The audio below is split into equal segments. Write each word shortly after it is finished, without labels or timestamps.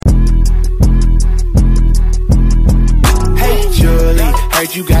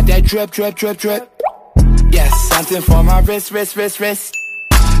if you got that drip, drip, drip, drip. Yes, something for my wrist, wrist, wrist, wrist.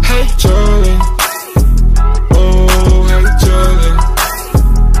 Hey, Charlie. Oh, hey, Charlie.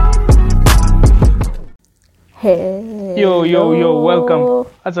 Hey. Yo, welcome.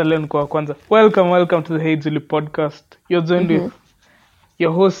 Acha leo kwa kwanza. Welcome to the Hey Julie podcast. You're joined with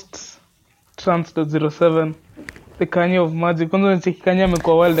your host Trans.07, the Kanye of Magic. Kwanza ncheki Kanye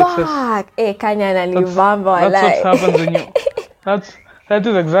amekuwa wild excess. Fuck, Kanye analibamba That's like. what happens when you that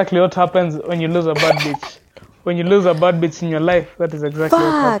is exactly what happens when you lose a bad bitch. When you lose a bad bitch in your life, that is exactly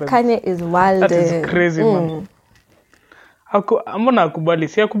what happens. Kanye is wild. That is crazy, man. Mbona akubali?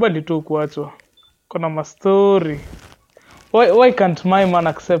 Si akubali tu kuachwa. Kuna mastori. Why can't my man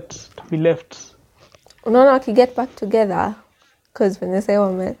accept to be left? Unaona get back together because when they say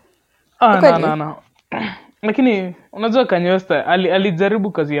woman. No. Lakini unajua Kanye West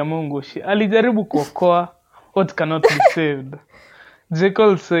alijaribu kazi ya Mungu. Alijaribu kuokoa what cannot be saved. J.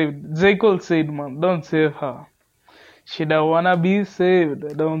 Cole said, man, don't save her. She don't wanna be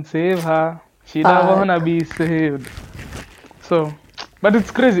saved. Don't save her. She don't wanna be saved. So, but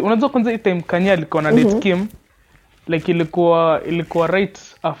it's crazy. Unajua kwanza time Kanye alikuwa na date Kim, like ilikuwa right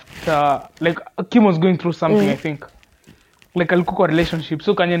after, like Kim was going through something, I think. Like alikuwa kwa relationship.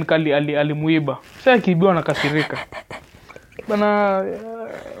 So Kanye nikali alimuiba. Sasa akiibiwa nakasirika. Bana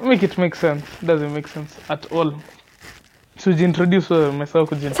make it make sense. Doesn't make sense at all. So introduce myself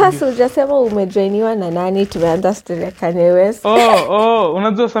kujiintroduce. Sasa ujasema umejoiniwa na nani tumeanza story ya Kanye West.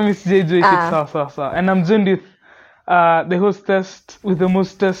 Unajua Sami CJ sawa. And I'm joined with the hostess with the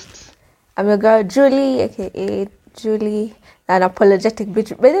mostest. I'm your girl Julie, aka Julie, an apologetic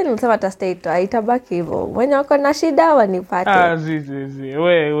bitch. Bado nilisema tastaito itabaki hivyo. Wenye wako na shida wanipate. Zizi.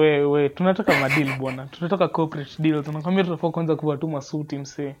 We. Tunataka madili bwana. Tunataka corporate deals. Tunakwambia tutafaa kwanza kuwa tu masuti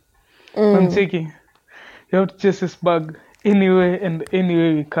msee. Namcheki. You have to chase this bag any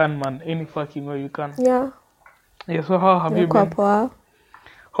way we can, man. Any fucking way you can. Yeah. So how have you been? Poa.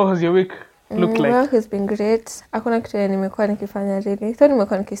 How has your week looked like? Work has been great. Hakuna kitu nimekuwa nikifanya really. So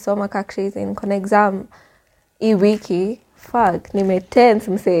nimekuwa nikisoma ka crazy. Kuna exam hii wiki. Fuck,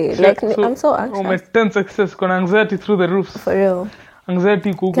 tense msee. Like I'm so anxious. Tense success. Kuna anxiety through the roofs. For real.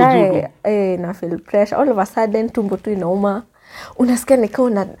 Anxiety kuku juu. Na feel pressure. All of a sudden tumbo tu inauma. Unasikia nikaa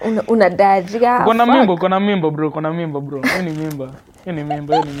unadajia. Kuna mimba bro. Any mimba.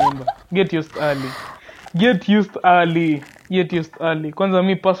 Get used early. Kwanza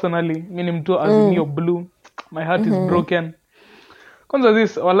me personally, mimi ni mtu azimio blue. My heart is broken. Kwanza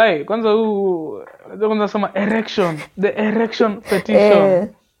this walai, kwanza sema erection, the erection petition.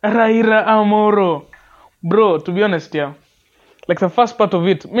 Raila Amoro. Bro, to be honest, yeah. Like the first part of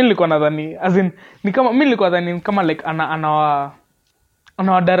it, mimi nilikuwa nadhani kama like ana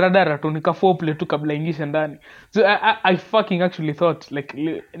daradara tu nikaforeplay tu kabla ingishe ndani. So I fucking actually thought like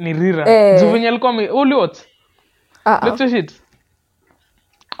ni Rira. So venye alikuwa what? Let's say shit.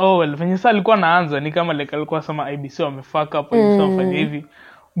 Venye sasa alikuwa anaanza ni kama like alikuwa sema IBC wamefuck up and so fanya hivi.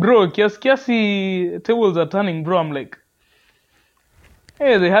 Bro, kiasi tables are turning, bro. I'm like,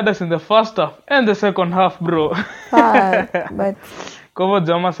 hey, they had us in the first half and the second half, bro. But kwa hivyo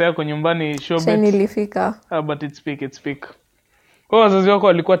jamaa sasa yako nyumbani showbet. Nilifika. But it's peak. Kwa wazazi wako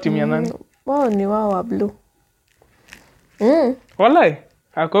walikuwa timu ya nani? Wao ni wao wa blue. Walai.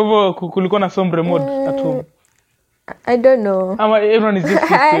 Kwa hivyo kulikuwa na sombre mode at home. I don't know. Everyone is just used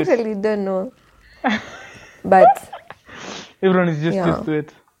to it. I actually don't know. But everyone is just used to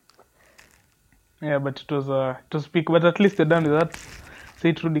it. Yeah, but it was peak. But at least they're done with that.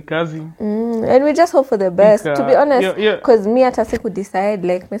 Say through the kazi. And we just hope for the best. To be honest, because yeah. me at Asiku decide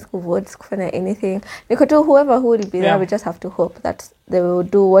like me school votes kufanya anything. Because whoever who will be there, we just have to hope that they will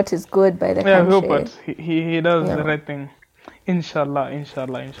do what is good by the country. Yeah, we hope that he does the right thing. Inshallah.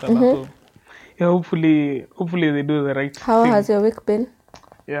 So, yeah, hopefully they do the right thing. How has your week been?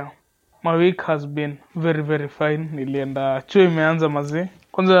 Yeah, my week has been very, very fine. Nilienda chuo imeanza mazee.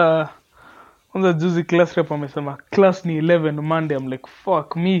 Kwanza juzi class rep amesema class ni 11 Monday. I'm like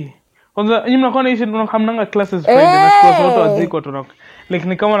fuck me. Kwanza nyinyi mnakuwa na hamnanga classes Friday na siku zote waziko tunako. Like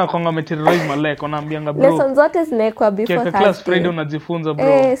ni kama nakonga materialize maleko naambianga bro. Lessons zote zinaekwa before Thursday. Class Friday unajifunza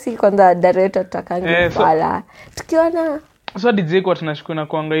bro. Si kwanza director tutakangi pala. Tukiona so DJ kwa tunashukuna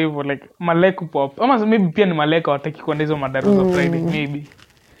kuanga hivyo like maleko pop. Ama maybe pia ni maleko wataki kuenda hizo madaruza Friday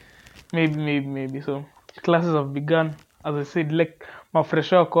maybe. So classes have begun. As I said, like my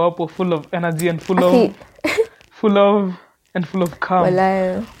fresh wako hapo full of energy and full of calm.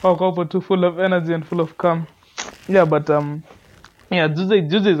 Wako hapo too full of energy and full of calm. Yeah, but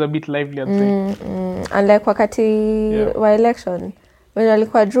Juze is a bit lively, I'd say. And like wakati wa election, when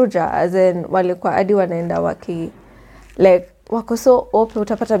walikuwa Juja, as in walikuwa hadi wanaenda waki like wako so open,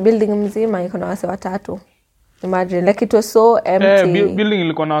 utapata building mzima iko na wase watatu. Imagine, like it was so empty. Building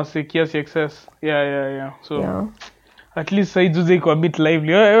ilikuwa na wase kiasi excess. Yeah. So at least saizi iko a bit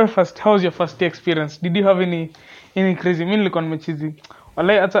lively. How was your first experience? Did you have any crazy? Mimi nilikuwa nimechizi.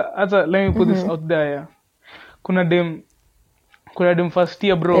 Walai hata let me put this out there. Yeah. Kuna dem first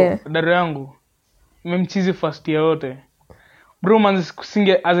year bro, dada yangu. Memchizi first year yote. Bro man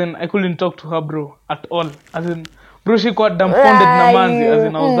singe as in I couldn't talk to her bro at all. As in bro she got dumbfounded na manzi as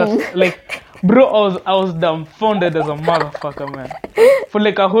in I was that like bro I was dumbfounded as a motherfucker man. For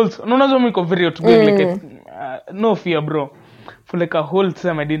like a whole no miko video to give like no fear bro. For like a whole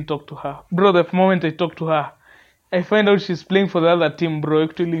time I didn't talk to her. Bro the moment I talked to her I find out she's playing for the other team bro.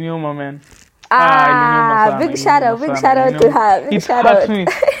 Actually Nyoma man. Big shout out to her. Big shout out. Me.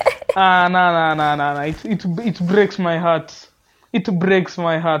 Nah. It breaks my heart. It breaks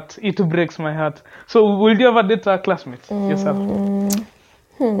my heart. So, will you ever date a classmate yourself?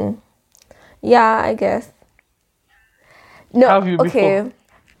 Yeah, I guess. No, have you okay. Before?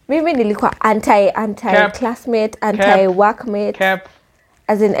 Maybe nilikuwa anti-classmate, anti-workmate. Cap.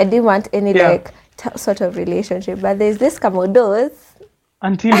 As in, I didn't want any sort of relationship. But there's this Kamodos.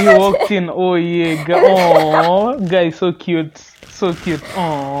 Until you walked in, oh yeah, oh, guy, so cute.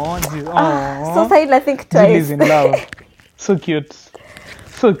 Oh, so I think twice. Julie's in love. So cute.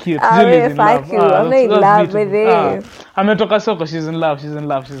 Julie's in love. I'm not in love with him. Ametoka soko, she's in love.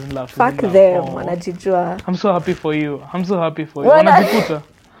 Fuck them, wanajijua. I'm so happy for you. Wanajikuta.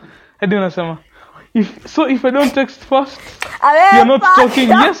 Hadi unasema. If I don't text first, you're not talking.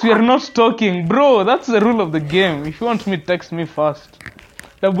 Yes, we are not talking. Bro, that's the rule of the game. If you want me, text me first.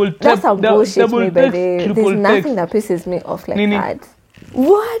 That's some bullshit, baby. There's nothing that pisses me off like that.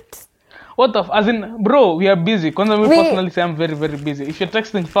 What the as in, bro, we are busy. Kwanza me personally say I'm very, very busy. If you're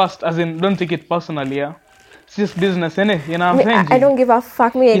texting fast, as in, don't take it personally, yeah? It's just business, innit? You know what I'm saying? I don't give a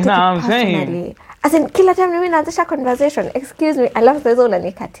fuck. I take it personally. As in, kila time mimi naanzisha conversation. Excuse me, I love hizo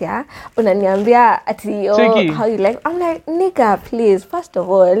unanikatia. Unaniambia ati, how you like. I'm like, nigga, please. First of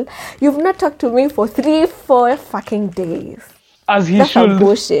all, you've not talked to me for 3-4 fucking days. As he That's should. That's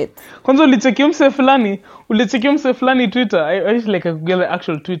bullshit. Kwanza ulichekia mse fulani Twitter. I wish like I could get the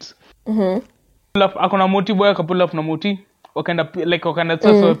actual tweets. Akona moti boy akapull up na moti. Wakaenda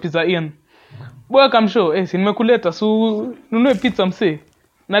sasa pizza Ian. Boy akamshow, si nimekuleta so nunue pizza mse.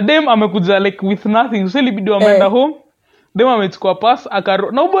 Na dem amekuja like with nothing. So ilibidi ameenda home. Dem amechukua pass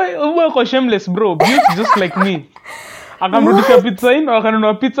akaro. Na boy kwa shameless bro. Beauty just like me. Akamrudisha pizza in,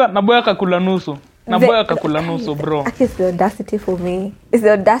 wakanunua pizza na boy akakula nusu. Na boy akakula nusu bro. It's the audacity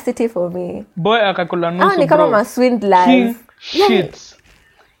for me. Boy akakula nusu bro. Ni kama ma swindlers. King shit.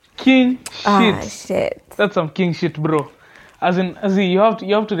 Shit. That's some king shit bro. As in you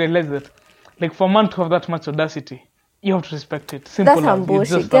have to realize that like for a man to have that much audacity, you have to respect it. Simple. That's some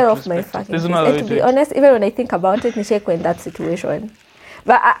bullshit. Get off my fucking face. To be honest, even when I think about it, nisheko in that situation.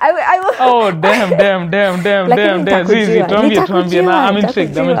 But I will. Oh damn. Zizi, tuambie na I'm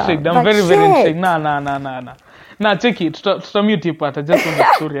intrigued. I'm very intrigued. Nah, check it. Tutamute part. I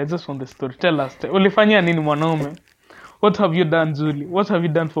just want the story. Tell us. Ulifanyia nini mwanaume? What have you done, Julie? What have you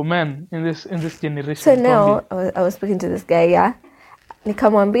done for men in this generation? So now I was speaking to this guy, yeah.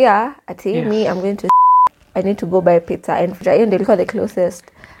 Nikamwambia ati me I'm going to I need to go buy pizza and hiyo ndio ilikuwa the closest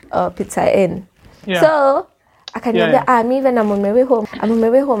pizza in. Yeah. So akaniambia me even I'm on my way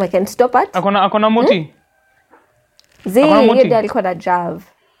home I can stop at akona moti. Yeye ndio alikuwa na Jav.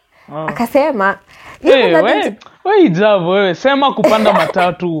 Akasema wewe Jav wewe sema kupanda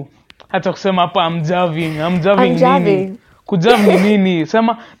matatu. Hata kusema hapa I'm javing nini? Kujav ni nini?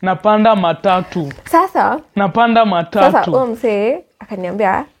 Sema napanda matatu. Sasa mse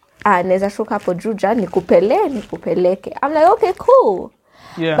akaniambia naweza shuka hapo Juja nikupeleke. I'm like okay cool.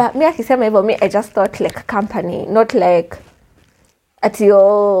 Yeah. But me akisema hivyo I just thought like company, not like at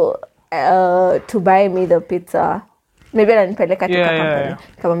to buy me the pizza. Maybe ananipeleka tu company.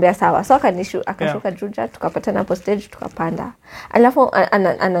 Nikamwambia sawa. So akashuka Juja, tukapatana hapo stage tukapanda. Alafu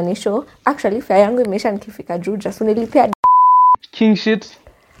ananisho actually fare yangu imeisha nikifika Juja. So nilipia king shit.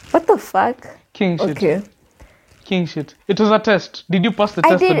 What the fuck? King shit. Okay. King shit. It was a test. Did you pass the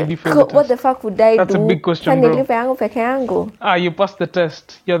test or did you fail the test? What the fuck would I do? That's a big question, bro. Nilipa yangu peke yangu. You passed the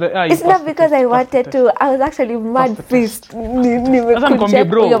test. It's not because I wanted to. I was actually mad pissed. Nimekuja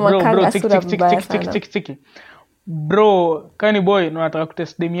bro. Bro, kani boy unataka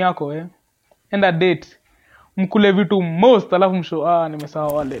kutest dem yako enda date mkule vitu most alafu msho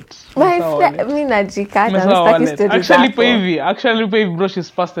nimesahau wallet. Mimi najikata mstaki story. Actually pay bro,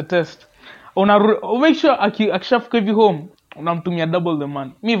 she's passed the test. Make sure akishafika hivi home unamtumia double the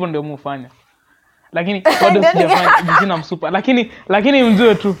money. Mimi hivyo ndio mfanya. lakini bado sijafanya jina msupa lakini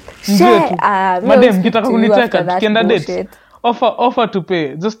mjue tu madam mkitaka kuniteka tukienda date offer to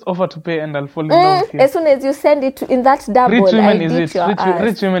pay, just offer to pay and I'll fall in love with you. As soon as you send it in that double, rich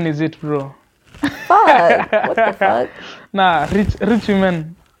women is it bro. Fuck, what the fuck? Nah, rich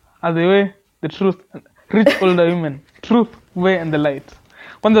women are the way, the truth. Rich older women, truth, way and the light.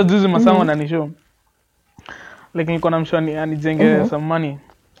 Kwanza juzi masango na nisho, like niko na msho anijenge some money.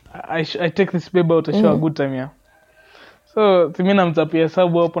 I take this baby out to show a good time, yeah. So mimi namtapia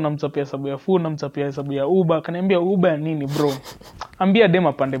hesabu hapo, namtapia hesabu ya food, namtapia hesabu ya Uber. Kaniambia Uber nini bro? Ambia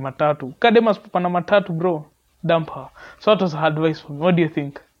dema pande matatu. Kadema sipanda matatu bro. Dump her. So that was her advice for me. What do you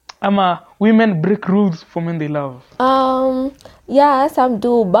think? Ama women break rules for men they love? Yeah, some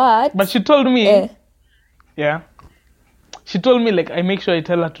do, but she told me yeah. She told me like I make sure I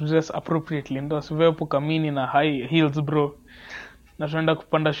tell her to dress appropriately. Ndo sivepo kamini na high heels bro. Na tunaenda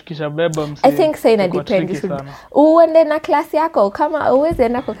kupanda shukisha beba msi. I think say na depends. Uende na class yako kama uweze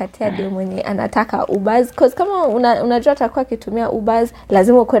enda kukatia demu mwenye anataka Ubers, because kama unajua atakuwa akitumia Ubers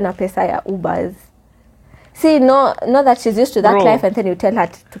lazima uwe na pesa ya Ubers. See, no that she's used to that bro, life and then you tell her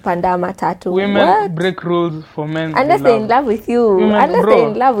to panda matatu. Women break rules for men. Unless they're in love with you. They're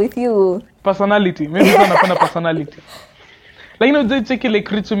in love with you. Personality. Maybe napenda personality. Lakini unajua cheki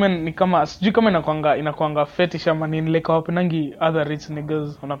like rich women ni kama sijui kama inakuanga fetish ama nini, like hawapendangi other rich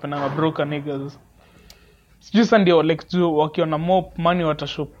niggas, wanapendanga broker niggas. Sijui sasa ndio like juu wakiona more money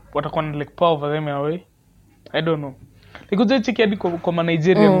watakuwa na like power over them in a way. I don't know. Like unajua cheki hadi kwa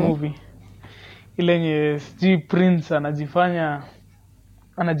Nigerian movie. Ile yenye sijui Prince anajifanya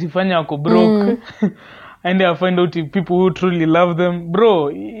wako broke. And I find out people who truly love them.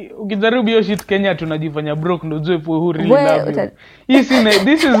 Bro, ukijaribu hiyo shit Kenya tunajifanya broke ndo ujue who really love you.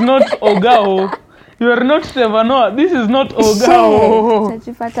 This is not Ogao. You are not Stevano. This is not Ogao.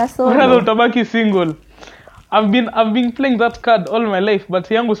 Utajipata solo. Brother utabaki single. I've been playing that card all my life,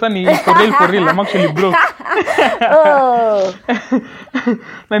 but yangu sani for real I'm actually broke.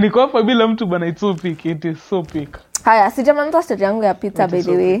 Na niko hapa bila mtu bana, it's so peak. It is so peak. Haya, sijamaliza story yangu ya pizza by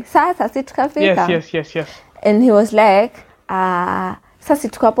the way. Sasa si tukafika. Yes. And he was like, sasa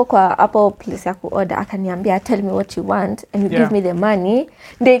tuko hapo place ya kuorder, akaniambia tell me what you want and you give me the money.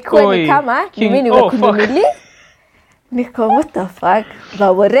 Ndio ni kama mimi niwe kununuli. Niko what the fuck?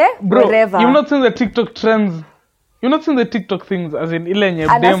 Whatever. You've not seen the TikTok trends. You've not seen the TikTok things as in ile nye dem.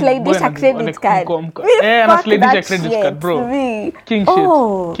 Anaslidisha credit card. Anaslidisha credit card, bro. King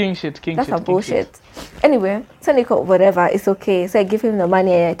shit. That's a bullshit. Anyway, so niko whatever, it's okay. So I give him the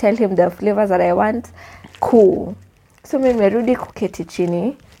money and I tell him the flavors that I want. Cool. So mimi nimerudi kuketi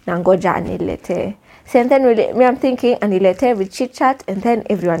chini na ngoja anilete. So and then I'm thinking anilete with chit chat and then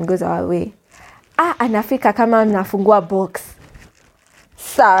everyone goes our way. Anafika kama nafungua box.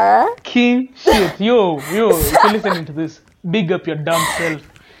 Sir? King shit. Yo, if you're listening to this, big up your damn self.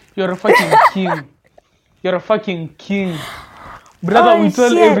 You're a fucking king. Brother, we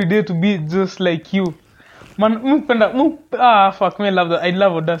tell every day to be just like you. Man, fuck me, I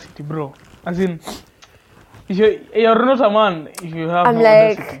love audacity, bro. As in, you're not a man if you have no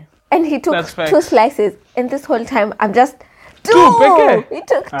audacity. And he took 2 slices, and this whole time I'm just... Two peke? He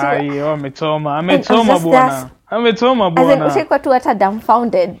took 2. Amechoma bwana. As in, ushikwa tu hata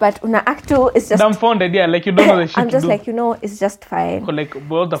dumbfounded, but una act to, it's just... Dumbfounded, yeah, like you don't know the shit I'm just to do. like, it's just fine. Like,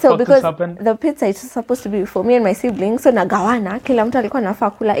 what the fuck has happened? The pizza is supposed to be for me and my siblings, so nagawana, kila mtu alikuwa anafaa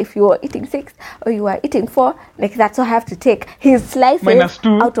kula. If you were eating 6 or you were eating 4, like that's what I have to take his slices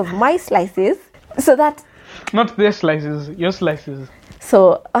out of my slices, so that... Not their slices, your slices.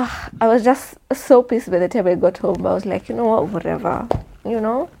 So, I was just so pissed by the time I got home. I was like, you know what, whatever.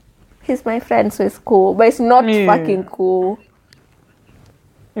 He's my friend, so it's cool. But it's not fucking cool.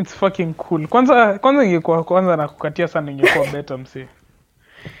 It's fucking cool. Kwanza ingekuwa na kukatia sana ingekuwa better msi.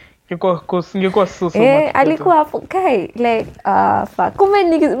 Ingekuwa so much better. Alikuwa hapo kai like fuck. Kumbe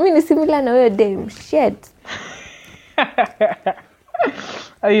mimi ni similar na wewe damn shit.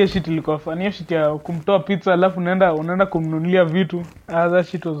 Hiyo shit ilikuwa funny. Hiyo shit ya kumtoa pizza alafu unaenda kumnunulia vitu. That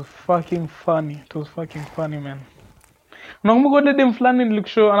shit was fucking funny. It was fucking funny, man. Unakumbuka ule dem fulani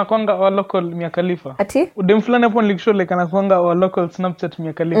nilikushow anakuanga wa local Mia Khalifa? Ati? Dem fulani hapo nilikushow like anakuanga wa local Snapchat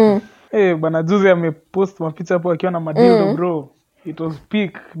Mia Khalifa. Bana juzi amepost mapicha hapo akiwa na madildo bro. It was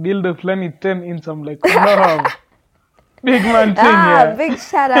peak. Dildo fulani 10 inch. I'm like, wow. Big man thing, yeah. Big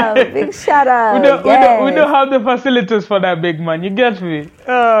shout out. We don't have the facilities for that, big man. You get me?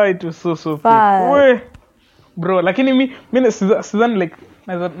 It was so peak. Bro, lakini mimi sidhani like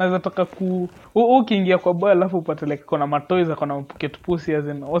naweza toka ukiingia kwa boy alafu upate like kuna matoys kuna pocket pussy, as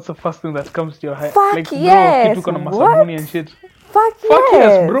in what's the first thing that comes to your head? Fuck like yes. Bro, kitu kuna masabuni and shit. Fuck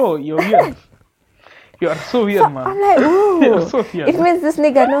yes, bro. Yo yes. You are so weird, man. I'm like, ooh. You're so weird. It means this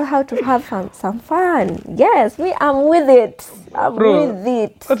nigga know how to have some fun. Yes, me, I'm with it. I'm with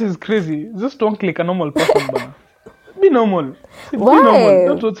it. That is crazy. Just don't click a normal person, bana. Be normal. Why? Be normal.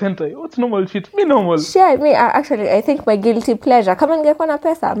 Don't what's hentai. What's normal shit? Be normal. Share me. I think my guilty pleasure. Kama ningekuwa na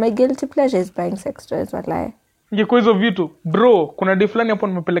pesa, my guilty pleasure is buying sex toys. Wallahi. Ingekuwa hizo vitu. Bro, kuna day fulani hapo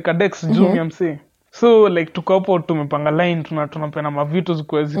nimepeleka Dex juu ya msee. So like tuko hapo tumepanga line tunapena mavitu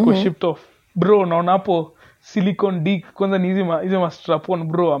ziko shipped off. Bro, naona hapo silicone dick kwanza ni hizi ma strap on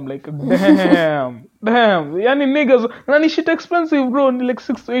bro. I'm like damn. Yani niggas and shit expensive bro, ni like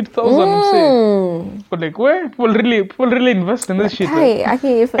 6,000 to 8,000 say. But like where people really invest in this shit. Hey,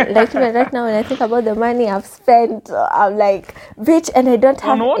 actually if like right now when I think about the money I've spent, I'm like bitch and I don't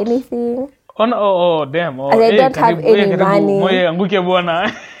have anything. Oh damn. Oh, and I don't have any money. Moyo anguke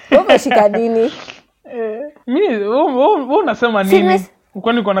bwana. Umeshika nini? Mimi unasema nini?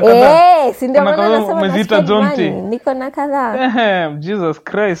 Kwani uko na kadhaa? Si ndio maana nasema umezita Jonte. Niko na kadhaa. Jesus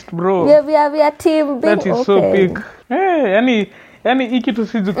Christ bro. We are team big. That is so big. Yani hiki tu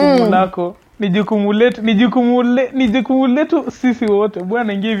si jukumu lako. Ni jukumu letu sisi wote.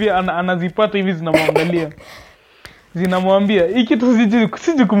 Bwana ingivi anazipata hivi zinamwangalia. Zinamwambia hiki tu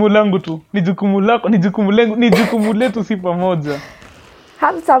si jukumu langu tu. Ni jukumu lako, ni jukumu lengu, ni jukumu letu si pamoja.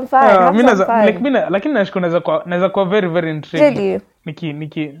 Have some fun. Like lakini naweza kwa very very intrigued. Really?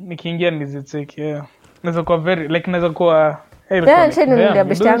 Nikiingia nizicheki. Yeah. Naweza kwa very like naweza kwa Then I'm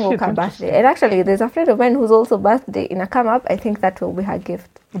best yangu ka birthday. And actually there's a friend of mine who's also birthday in a come up. I think that will be her gift.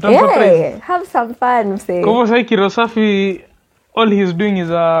 Yeah, have some fun say. Kwa sababu Kirosafi all he's doing is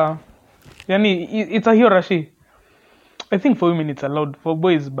yani it's a hirashi. I think for women it's allowed, for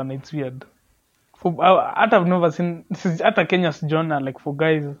boys but it's weird. I've never seen hata Kenya sijona like for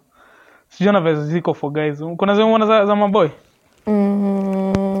guys. Sijona vile ziko for guys. Kuna zile za maboy?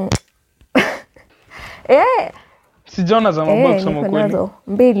 Yeah. Sijona za maboy kusema kweli.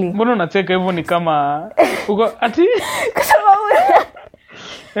 Mbili. Mbona unacheka hivyo ni kama uko ati? Kwa sababu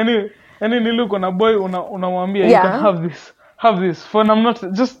yani niluko na boy unamwambia you can have this for I'm not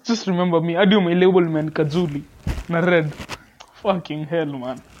just remember me. Hadi umelabel me Kazuli na red. Fucking hell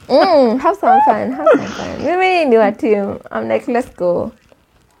man. Have some fun. Mimi ni wa team. I'm like let's go.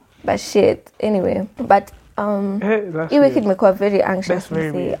 But shit. Anyway, but hii wiki nimekuwa very anxious.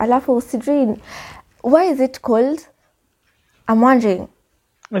 Alafu sijui why is it cold? I'm wondering.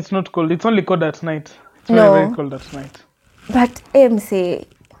 It's not cold. It's only cold at night. It's very cold at night. But MC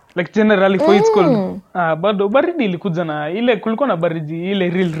like generally for it's cold. Bado baridi ilikuja na ile kulikuwa na baridi ile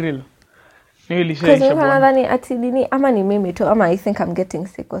real. Because nadhani ati dini ama ni mimi tu ama I think I'm getting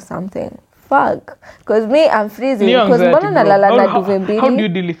sick or something. Fuck. Because me I'm freezing. Because mbona nalala na duve mbili. How do you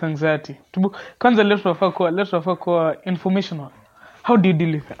deal with anxiety? Kwanza let's refer kwa informational. How do you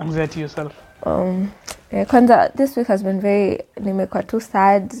deal with anxiety yourself? Kwanza this week has been very nimekuwa too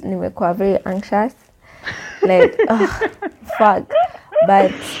sad, nimekuwa very anxious. Like fuck.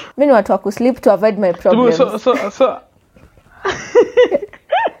 But mimi watu wa kusleep to avoid my problems. So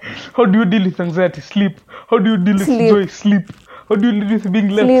how do you deal with anxiety? Sleep. How do you deal with joy? Sleep. How do you deal with being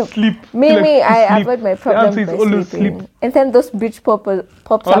left? Sleep. Maybe I avoid my problems by sleeping. And then those bitch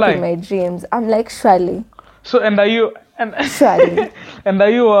pops up in my dreams. I'm like, surely. So and are you surely. And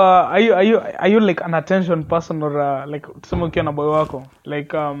are you like an attention person or like someone ukiwa na boy wako?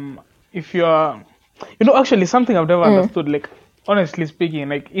 Like if you are actually something I've never understood, like honestly speaking,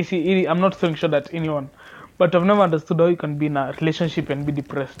 like I'm not throwing shot at anyone. But I've never understood how you can be in a relationship and be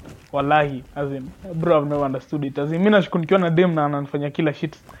depressed. Wallahi, as in, bro, I've never understood it. As in, mimi nikiwa na dem na ananifanya kila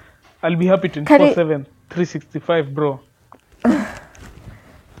shit, I'll be happy 24/7, 365, bro.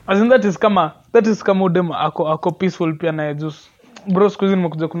 As in, that is kama dem ako peaceful pia na just, bro, siku hizi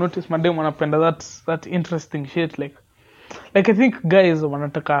nimekuja kunotice madem wanapenda that interesting shit like I think guys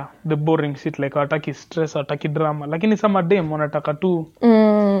wanataka the boring shit like hawataki stress, hawataki drama. Lakini some dem wanataka tu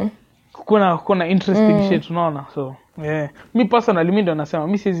kuna interesting shit unaona. So yeah, me personally mimi ndo nasema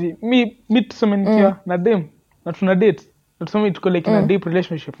mimi tuseme nikiwa na dem na tuna date na tuseme tuko like in a deep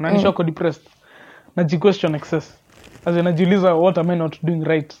relationship na nishako depressed na question excess as in najiuliza what am I not doing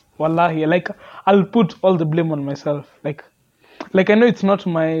right. Wallahi, like I'll put all the blame on myself. Like I know it's not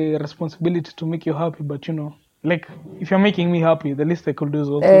my responsibility to make you happy, but like if you're making me happy, the least I could do is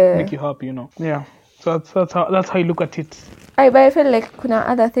also make you happy, Yeah. So that's how you look at it. But I feel like kuna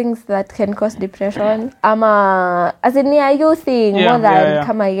other things that can cause depression. As in you thing more than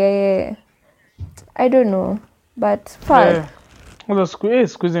kama yeye. I don't know, but fuck. Siku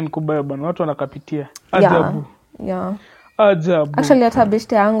hizi nikubaya bana, watu wanakapitia. Ajabu. Yeah. Ajabu. Actually hata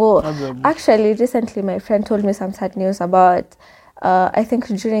beshte yangu. Actually recently my friend told me some sad news about I think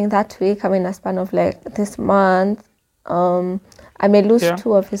during that week, in a span of like this month, I may lose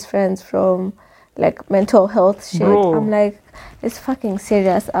 2 of his friends from like mental health shit. Bro, I'm like, it's fucking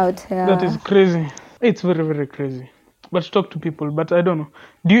serious out here. That is crazy. It's very, very crazy. But talk to people. But I don't know.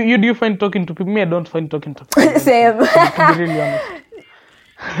 Do you find talking to people? Me, I don't find talking to people. Same. To be really honest.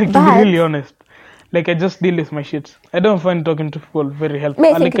 To be really honest. Like, I just deal with my shit. I don't find talking to people very helpful.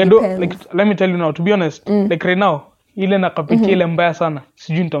 Like, I don't, like, let me tell you now, to be honest, like right now, ile nakapitia ile mbaya sana,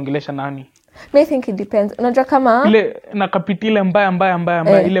 sijui nitaongelesha nani. I think it depends. Unajua kama ile nakapitia ile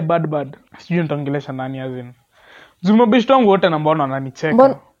mbaya ile bad, sijui nitaongelesha nani azin. Zumabishto wangu wote na mbona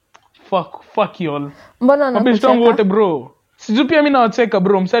wananicheka. Fuck you all. Mbona wanakucheka? Mabishto wangu wote bro. Sijui pia mimi nawacheka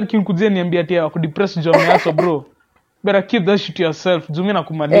bro. Msari kinikujia niambia tia ku depress John yaso bro. Better keep that shit to yourself. Zumi na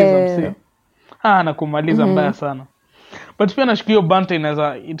kumaliza msi. Nakumaliza mbaya sana. But pia nashikiyo banta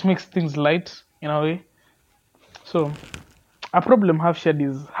inaweza, it makes things light in a way. So a problem half shared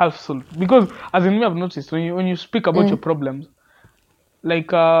is half solved. Because as in me I've noticed when you speak about your problems,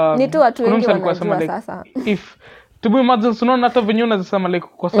 like nitu watu wengi wanajua sasa. If to be imagine unaona hata venye unasema like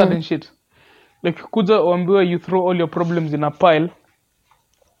kwa sudden shit. Like kuja uambiwe you throw all your problems in a pile.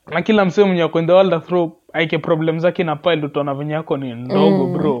 Na kila msemo mwenye kwa in the world throw aike problems zake in a pile, utaona venye yako ni ndogo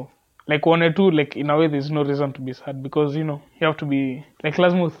bro. Like one or two, like in a way there's no reason to be sad because you have to be like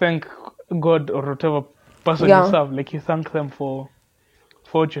lazima thank God or whatever person you serve, like you thank them for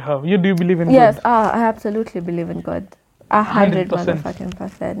what you have. Do you believe in God? Yes, I absolutely believe in God.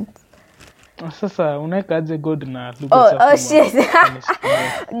 100%. Sasa unaweka aje God na lugha oh shit.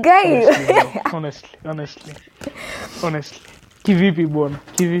 Guy. Honestly. Kivipi bwana?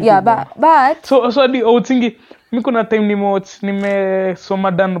 Kivipi? Yeah, but so hadi outingi mimi kuna time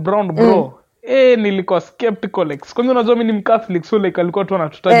nimesoma Dan Brown bro. Nilikuwa skeptical like. Kwanza unajua mimi ni Catholic, so like alikuwa tu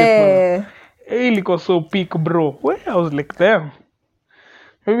anatutaje kwa. Ilikuwa so peak bro. I was like damn.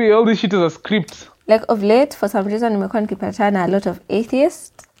 Maybe all this shit is a script. Like of late for some reason nimekuwa nikipatana a lot of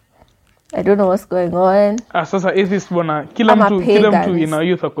atheists. I don't know what's going on. Sasa atheist bwana, kila mtu ina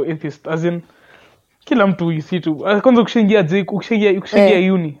youth ako atheist as in kila mtu you see tu. Kwanza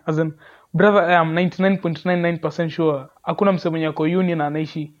ukishaingia uni as in brother I am 99.99% sure hakuna msemo yako uni na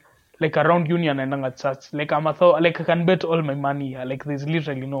anaishi like around uni anaendanga church. Like I can bet all my money here. Like there's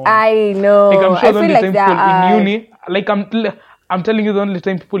literally no one. I know. Like I'm sure I feel like people in uni like I'm telling you the only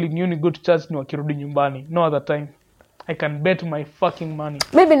time people in uni go to church ni wakirudi nyumbani. No other time. I can bet my fucking money.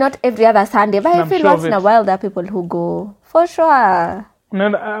 Maybe not every other Sunday, but I feel once in a while there are people who go. For sure.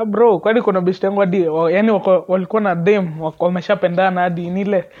 Bro, kwani kuna bishti yangu hadi yani walikuwa na dem wameshapendana hadi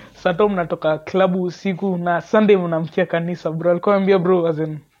nile sato mnatoka klabu usiku na Sunday mnamkia kanisa bro. Alikuwa anambia bro as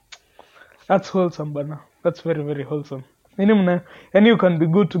in that's wholesome bana. That's very very wholesome. Yani you can be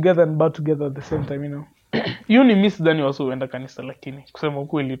good together and bad together at the same time, Uni miss Dani also wenda kanisa lakini kusema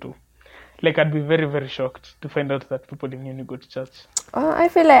ukweli tu. Like I'd be very very shocked to find out that people in uni go to church. I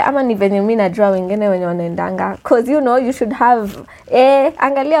feel like ama ni venye mimi najua wengine wenye wanaendanga cause you should have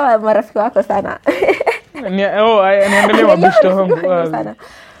angalia marafiki wako sana. Niangalia mabishto wangu sana.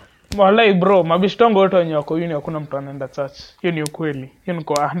 Walai bro, mabishto wangu wote wenye wako uni hakuna mtu anaenda church. Hiyo ni ukweli. Hiyo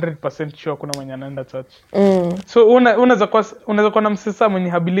niko 100% sure kuna mwenye anaenda church. So unaweza kuwa na msisa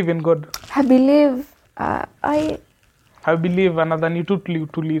mwenye believe in God. I believe another ni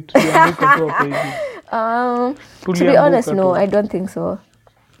tulianguka tu hapo hivi. To be honest, no, I don't think so.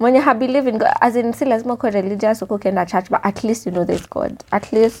 When you believe in God, as in si lazima kuwa religious or in a church, but at least there's God.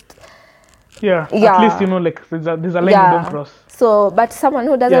 At least at least like there's a line you don't cross. So, but someone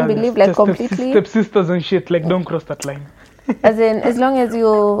who doesn't believe like completely step sisters and shit, like don't cross that line. as long as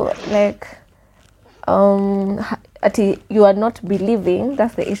you like you are not believing,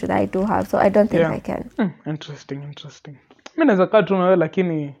 that's the issue that I do have. So I don't think I can. Interesting. Mimi naweza kaa tu na wewe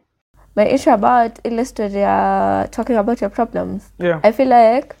lakini my issue about illustrating talking about your problems. I feel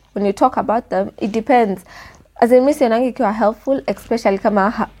like when you talk about them, it depends. As in missing ikiwa helpful, especially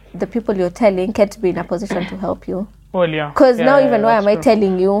kama the people you're telling can't be in a position to help you. Well, yeah. Because now even why am I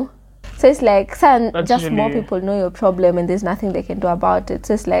telling you? So it's like just more usually people know your problem and there's nothing they can do about it.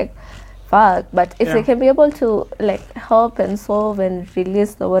 So it's like fuck. But if they can be able to like help and solve and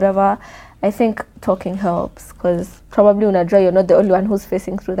release or whatever, I think talking helps because probably unajua you're not the only one who's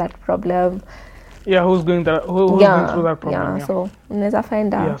facing through that problem. Yeah, who's going through that problem. Yeah. So unaweza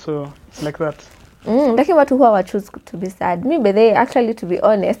find out. Yeah, so it's like that. Lakini watu huwa choose to be sad. Me, but they actually, to be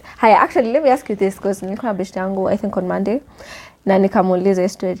honest, let me ask you this because nilikuwa na beshte yangu I think on Monday na nikamuuliza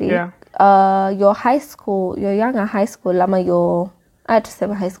story. Your high school, your younger high school, ama your I had to say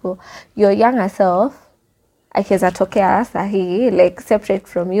high school, your younger self, akiweza tokea sahi like separate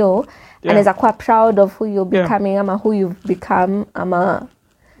from you, anaweza kuwa proud of who you're becoming ama who you've become, ama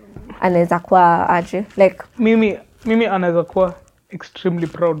anaweza kuwa aje like mimi anaweza kuwa extremely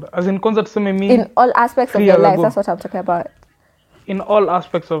proud, as in kwanza tuseme mimi in all aspects of your life. That's what I'm talking about. In all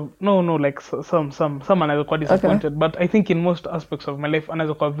aspects of no like some anaweza kuwa disappointed, but I think in most aspects of my life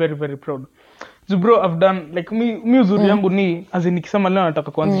anaweza kuwa very very proud. So bro, I've done like me uzuri yangu ni as in nikisema leo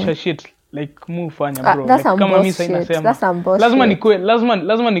nataka kuanzisha shit like mufanya bro, like, kama mimi sasa nasema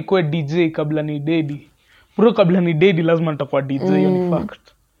lazima nikuwe DJ kabla ni daddy bro, kabla ni daddy lazima nitakuwa DJ. Hiyo ni fact,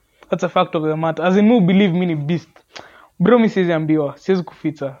 that's a fact of the matter. As in mu believe me ni beast bro, mimi siwezi ambiwa, siwezi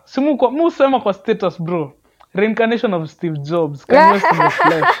kuficha, simu kwa mu sema kwa status bro, reincarnation of Steve Jobs, can rest in the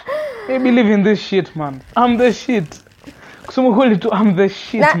flesh. I believe in this shit man, I'm the shit. Kusema kweli tu, I'm the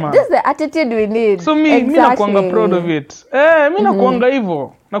shit man. This is the attitude we need. So me nakuanga proud of it. Mi nakuanga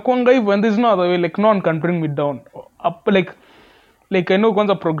hivyo. And there's no other way, like no one can bring me down. Like I know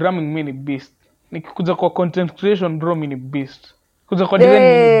kwanza programming mi ni beast. Nikikuja kwa content creation bro mi ni beast. Kuja kwa design mi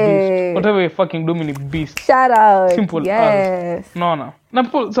ni beast. Whatever you fucking do mi ni beast. Shout out. Simple as. No.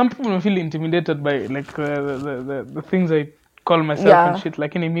 Some people feel intimidated by like the things I call myself and shit.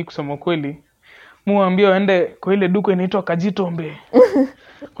 Lakini mi kusema kweli muambia waende kwa ile duka inaitwa Kajitombe.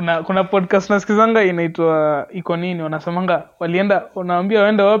 kuna podcast nasikizanga inaitwa iko nini, wanasemanga walienda, unaambia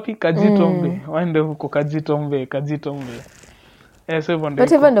waende wapi? Kajitombe. Waende huko Kajitombe. So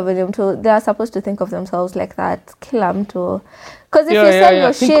but even though mtu, they are supposed to think of themselves like that. Kila mtu, because if you sell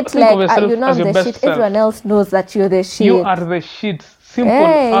your shit think like you know the shit, everyone else knows that you're the shit. You are the shit. Simple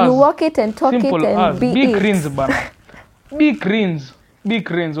as. You walk it and talk simple it and as. be Be it. cringe bana. Be cringe.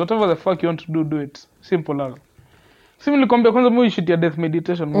 Whatever the fuck you want to do it. Simple as. Simi nilikwambia kwanza mimi shit ya death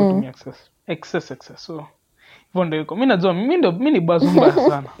meditation mtu ni excess. So hivyo ndio iko. Mimi najua mimi ni bazumba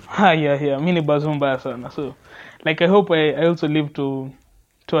sana. Yeah, mimi ni bazumba sana. So like I hope I also live to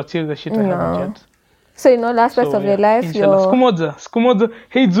achieve the shit I haven't yet. So in all aspects of your life, siku moja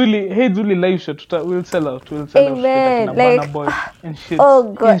hey Julie live shit we'll sell out. Amen. Like boy and shit. Oh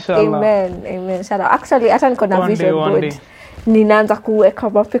God. Inshallah. Amen. Shout out. Actually hata niko na vision board. Ninaanza kuweka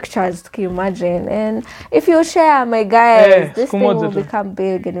ma pictures, can you imagine? And if you share, my guys, this thing will become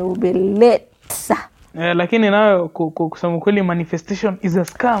big and it will be lit. Lakini nayo kusema kweli manifestation is a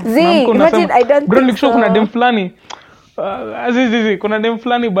scam. Imagine I don't think so. Kuna dem fulani kuna dem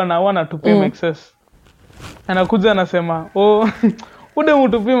fulani bana wana tupima excess. Anakuja anasema, ude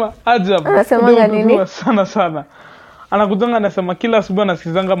mtupima ajabu. Anasema nini? Sana. Anakuja anasema kila asubuhi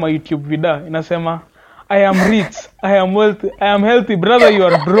anasikizanga ma YouTube video. Inasema I am rich, I am wealthy, I am healthy, brother, you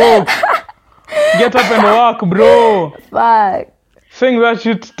are broke. Get up and walk, bro. Fuck. Saying that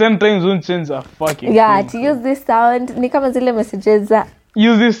shit 10 times won't change a fucking thing. To use bro. this sound, ni kama zile messages za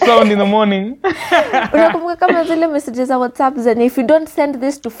use this sound in the morning. Unakumbuka kama zile messages za WhatsApp and if you don't send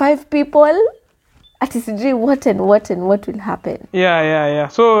this to 5 people, ati sijui what will happen. Yeah.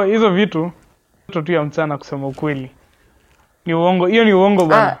 So hizo vitu tu ya mchana kusema ukweli. Ni uongo, hiyo ni uongo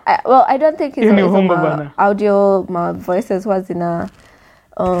bana. Well, I don't think it's audio, my voices was in a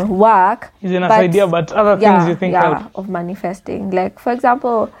work. Is an idea, but other things you think out of manifesting. Like for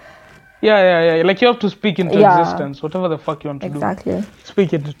example, like you have to speak into existence, whatever the fuck you want to do. Exactly.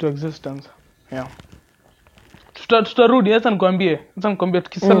 Speak it into existence. Yeah. Tutarudi, hata nikwambie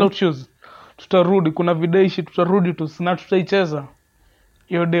tukisell out shoes. Tutarudi, kuna video ishi tutarudi na tutaicheza.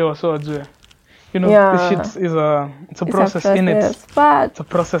 Hiyo day so ajue. You know, this shit is it's a process in it.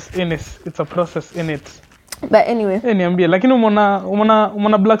 It's a process in it. But anyway. Niambie, lakini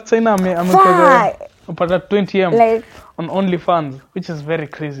umeona Black China amepata 20M like, on OnlyFans, which is very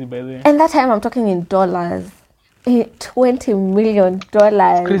crazy by the way. And that time I'm talking in dollars. $20 million.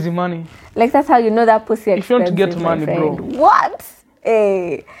 It's crazy money. Like that's how you know that pussy if you want to get money, bro. What?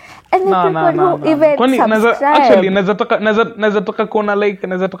 Hey. And the people who even subscribe. Actually, naweza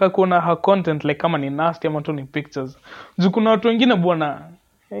taka kuona her content like kama ni nasty ama tu ni pictures. Kuna watu wengine bwana,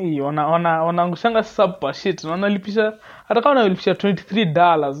 wanaangushanga sub shit. Wanalipisha hata kama wanalipisha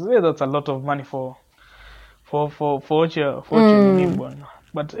 $23. That's a lot of money for what you need bwana.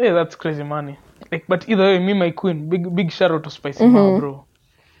 But that's crazy money. Like but either way, me my queen, big shout out to Spicy Man, bro.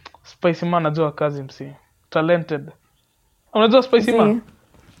 Spicy Man anajua kazi msi. Talented. Unajua Spicy Man?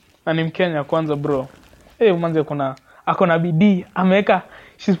 Na ni Mkenya kwanza bro. Umanze akona bidii, ameweka,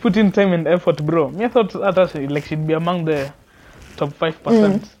 she's putting time and effort bro. Me thought that like she'd be among the top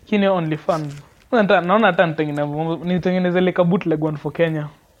 5%. Kine OnlyFans. Naona hata nitengeneze like a bootleg one for Kenya.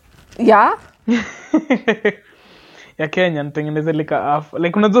 Yeah? Ya Kenya nitengeneze like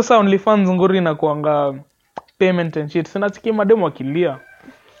like unajua sa OnlyFans ngori na kuanga payment and shit. Sina chiki mademo akilia.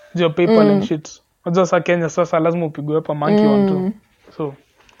 Jio PayPal and shit. unajua sasa Kenya sasa lazima upigwe hapa monkey one too, so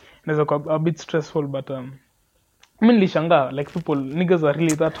inaweza kuwa a bit stressful, but mimi nilishangaa like people niggas are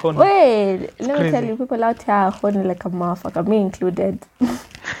really that horny. Wait, let me tell you, people out here are horny like a motherfucker, me included.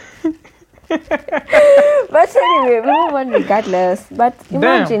 But anyway, we move on regardless. But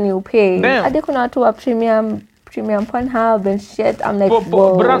imagine you pay. Adi kuna watu wa premium Pornhub and shit. I'm like,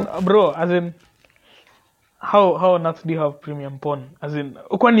 whoa. Bro, as in, how not do you have premium porn? As in,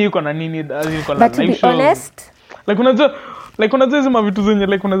 kwani yuko na nini? As in, yuko na but to be honest, like unajua hizo mavitu zenye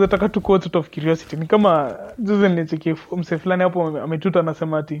like unaweza taka tu quote out of curiosity. Ni kama juzi nicheki mse fulani hapo ametuta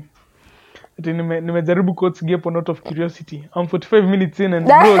anasema ati nimejaribu quotes gay porn out of curiosity. I'm 45 minutes in and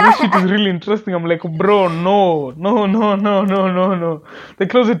bro, this shit is really interesting. I'm like, bro, no. The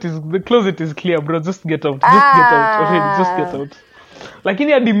closet is clear, bro. Just get out. Okay, just get out.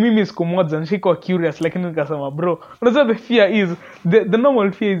 Lakini hadi mimi siku moja nishiko curious, lakini nikasema bro, unajua the fear is the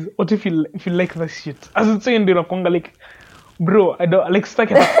normal fear is what if you like this shit. As it's saying ndio nakonga like bro, I don't like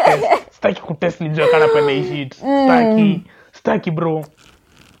staki kutest nijua kana penda hii shit. Staki bro.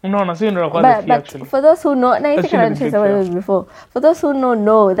 No, so you know what the fear actually. For those who know, I think I mentioned it before. For those who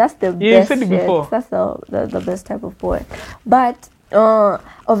know, that's the best. You said it before. That's the best type of porn. But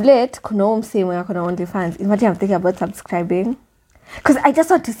of late, kuna msee mwenye kuna OnlyFans. Imagine I'm thinking about subscribing. Because I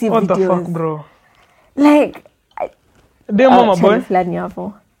just want to see what videos. What the fuck, bro? Like, damn mama boy. Fulani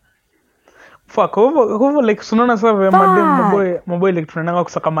hapo. Fuck, over like sunona sasa maboy like tunananga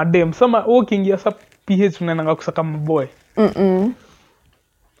kusaka madem. Sama walking ya sa PH tunananga kusaka maboy.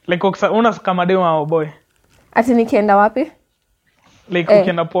 Like unasaka madem wa boy. Ati nikienda wapi? Like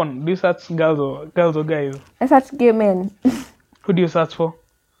ukienda porn, do you search girls or guys? I search gay men. Who do you search for?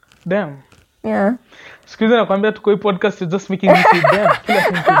 Damn. Yeah. Excuse me, nakwambia tuko hii podcast, you're just making me feel damn. Kila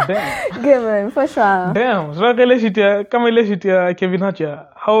kitu damn. Gay men, for sure. Damn. So kama ile shit ya Kevin Hart ya,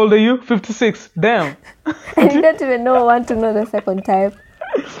 how old are you? 56. Damn. I don't even want to know the second type.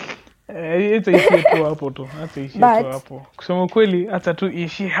 It's a issue tu hapo tu. That's a issue tu hapo. Kusema kweli, hata tu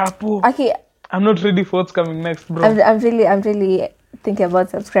issue hapo. Okay. I'm not ready for what's coming next, bro. I'm really thinking about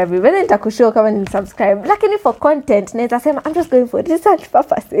subscribing. But then nitakushow kama ni subscribe. Lakini for content, naweza sema I'm just going for research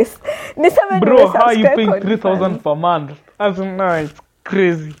purposes. Bro, how are you paying 3,000 per month? As in, no, it's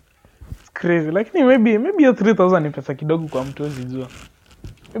crazy. It's crazy. Lakini maybe your 3,000 ni pesa kidogo kwa mtu wezijua.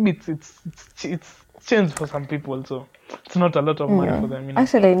 Maybe it's change for some people, so it's not a lot of money for them. You know?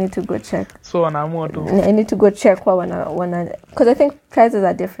 Actually, I need to go check. So wanaamua tu. I need to go check what because I think prices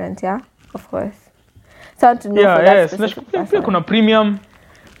are different, yeah? Of course. So I want to know for that specific person.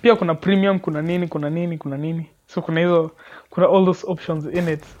 Pia kuna premium, kuna nini. So kuna all those options in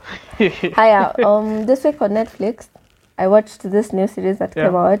it. Hiya, this week on Netflix, I watched this new series that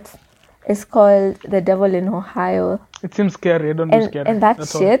came out. It's called The Devil in Ohio. It seems scary. I don't do scary. And that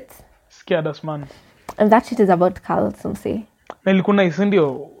shit. Scared as man. And that shit is about cults, some say. Na ilikuwa nice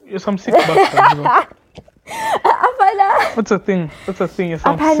ndio. You're some sick bastard, bro. What's a thing?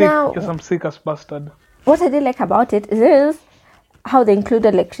 You're some sick as bastard. What I did like about it is how they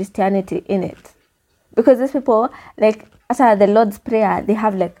included like Christianity in it. Because these people, like, after the Lord's Prayer, they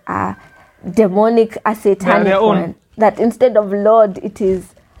have like a demonic, a satanic one. That instead of Lord, it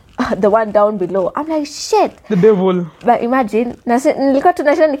is the one down below. I'm like, shit. The devil. But imagine, nilikuwa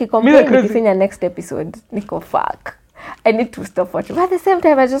tunashinda nikicomplain nikifinya next episode. Niko fuck. I need to stop watching. But at the same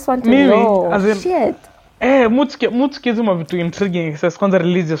time, I just want to know. Shit. Mutsukizi mavitu intriguing says kwanza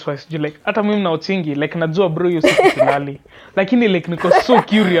religious wise you like hata mimi na uchingi like najua bro you siku finali lakini like niko so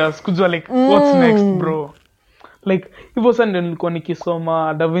curious kujua like what's next bro like hivyo sasa ndio nilikuwa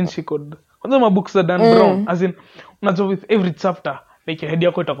nikisoma Da Vinci Code kwanza mabooks za Dan Brown as in unajua with every chapter like head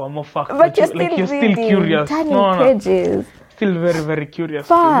yako itakuwa more fact but you're still curious pages. Still very very curious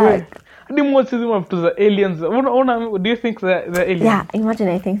hadi mwachizi mavitu za aliens do you think they're aliens? Yeah,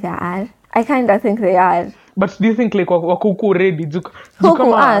 imagine I think they are. I kind of think they are. But do you think like wako ready?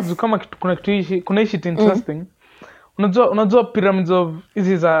 Kama kuna shit interesting. Unajua pyramids of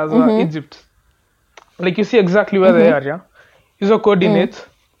hizi za Egypt. Like you see exactly where they are, yeah? Hizo coordinates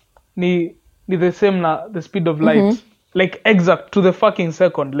ni the same na the speed of light. Like exact to the fucking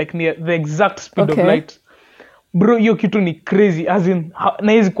second. Like the exact speed of light. Bro, hiyo kitu ni crazy. As in,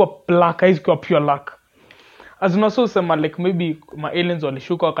 na hizi kwa luck, hizi kwa pure luck. As in also sema like maybe ma aliens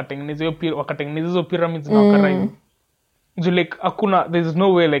walishuka wakatengeneza hizo pyramids na wakarive. Like hakuna, there's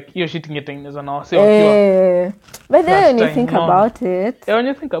no way like hiyo shit ingetengenezwa na wase wakiwa. But then when you think about it. Yeah, when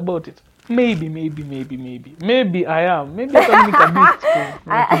you think about it. Maybe I am. Maybe I can make a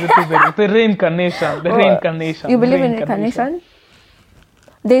bit. The reincarnation. You believe in reincarnation?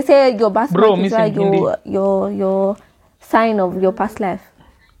 They say your birthmark is your sign of your past life.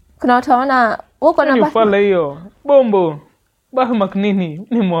 Kuna watu wana Uko na birthmark hiyo bombo birthmark nini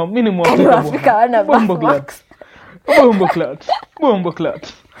mimi ni mwafrika Afrika wana birthmarks bombo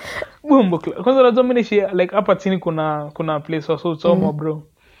clat kwanza lazima mimi nishi like hapa chini kuna place so soma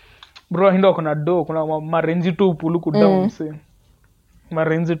bro hindo kuna do kuna marenji tu puluku down say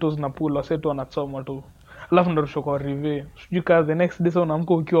marenji tu zinapula sasa tu wanachoma tu alafu ndo rusho kwa rive sijui ka the next day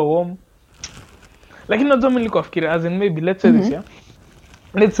unaamka ukiwa warm lakini lazima mimi nilikuwa fikiria as in maybe let's say this yeah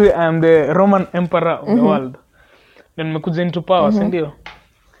let's say I am the Roman emperor of the world then nimekuja into power ndio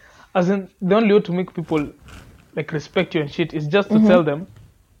as in the only way to make people like respect you and shit is just to tell them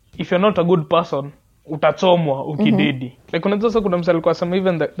if you're not a good person utachomwa ukidedi like unajua sasa kuna msali kwa sema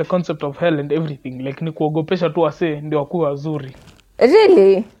even the concept of hell and everything like ni kuogopesha tu wase ndio wakuwa wazuri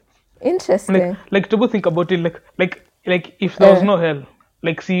really interesting like to think about it like if there was no hell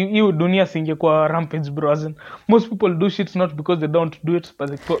like see you dunia singekuwa rampage bro as in most people do shit not because they don't do it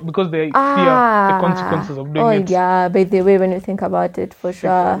but because they fear the consequences of doing it. Oh yeah, by the way when you think about it for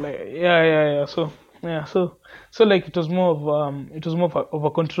sure. Like, yeah so like it was more of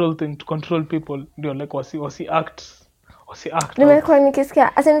a control thing to control people ndio like wasi act nimekuwa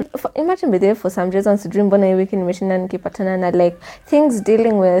nikisikia as in imagine be for some reasons dream bona hii wiki nimeshinda nikipatana na like things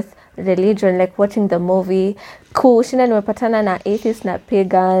dealing with religion like watching the movie kushinda nimepatana na atheists na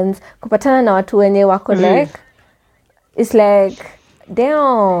pagans kupatana na watu wenye wako like it's like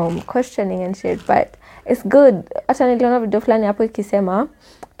damn questioning and shit but it's good hata niliona video fulani hapo ikisema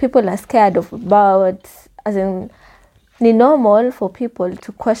people are scared about as in ni normal for people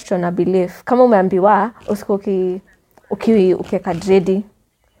to question a belief kama umeambiwa usikoki ukiweka dreadi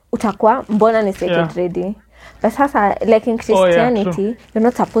utakuwa mbona nisiweke dreadi but sasa like in Christianity you're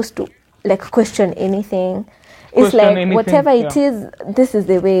not supposed to like question anything it's like anything, whatever it is this is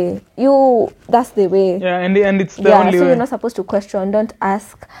the way that's the way and it's the only so way. You're not supposed to question don't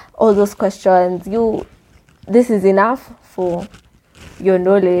ask all those questions this is enough for your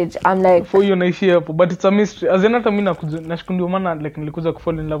knowledge I'm like for you naishi hapo but it's a mystery as in hata mimi nashikundio maana like nilikuja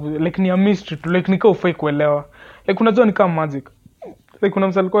kufall in love with like ni a mystery to like nikao ufai kuelewa like unajua ni kama magic like kuna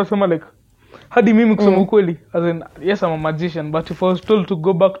msali kwa sema like hadi mimi kusema ukweli as in yes I'm a magician but if I was told to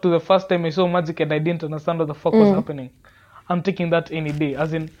go back to the first time I saw magic and I didn't understand what the fuck was happening I'm taking that any day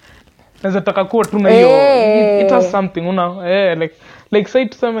as in naweza taka kuwa tu na hiyo it has something like say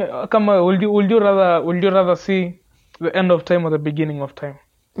tuseme kama would you rather see the end of time or the beginning of time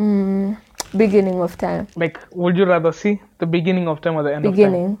beginning of time like would you rather see the beginning of time or the end of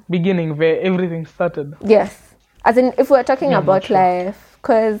time beginning where everything started yes as in if we're talking about life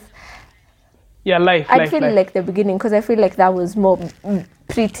because I feel like the beginning because I feel like that was more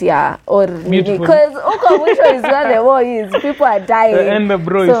prettier or because mwisho is where the war is people are dying the end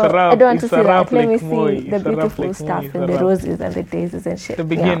bro so is rough I don't want to see that let me see the beautiful like stuff and the roses and the daisies and shit the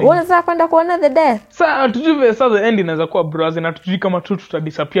beginning what is that kwenda kuona the death sasa tujue sasa the end inaweza kuwa bro as in tujui kama tu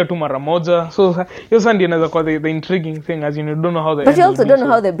tutadisappear tu mara moja so hiyo sasa ndio inaweza kuwa the intriguing thing as you don't know how the but you also don't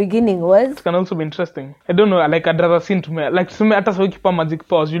know how the beginning was it can also be interesting I don't know like I'd rather see to me like some hata so kipa magic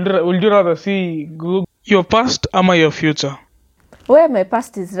powers would you rather see your past ama your future where my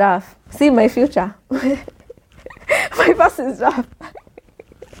past is rough see my future my past is rough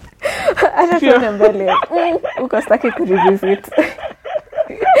hata tuone mbele uko staki kurevisit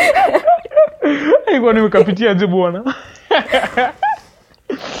kwa nini ukapitia je bwana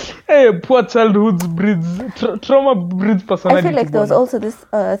poor childhood breeds trauma breeds personality I feel like there was also this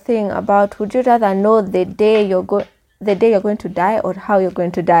thing about would you rather know the day you're going to die or how you're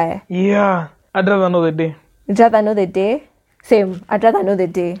going to die yeah I'd rather know the day you'd rather know the day same I'd rather know the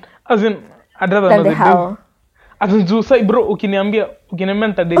day as in I'd rather know the how. Day as in so say bro ukiniambia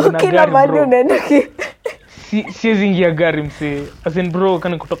nitadate na gari bro siwezi ingia gari mse as in bro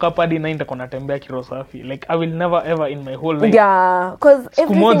kana kutoka hapa hadi naenda kwa natembea kiro safi like I will never ever in my whole life because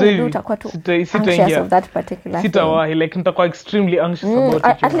everything you do utakuwa tu anxious of that particular sitawahi like nitakuwa extremely anxious about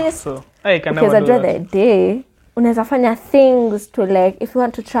it at least so I can never do the day unaweza fanya things to like if you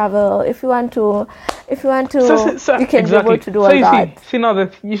want to travel if you want to so, you can exactly. Be able to do all that see now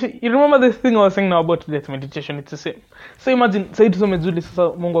that you remember this thing I was saying now about death meditation it's the same so imagine say tusome Julie sasa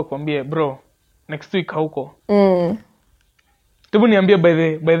Mungu akwambie bro next week hauko tebu niambie by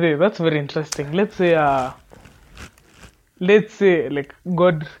the way that's very interesting let's say like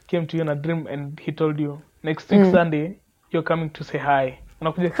God came to you in a dream and he told you next week Sunday you're coming to say hi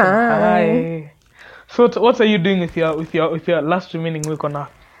unakuja hi so what are you doing with your last remaining week on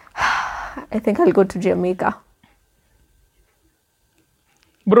earth I think I'll go to Jamaica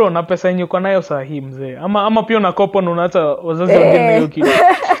bro na pesa yenye uko nayo saa hii mzee ama pia unakopa na unaacha wazazi wengine hiyo kitu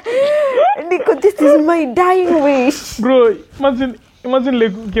Nico, this is my dying wish bro imagine imagine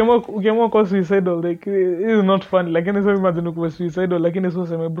like ukiamua kwa suicidal like it is not fun like any so imagine uko suicidal lakini so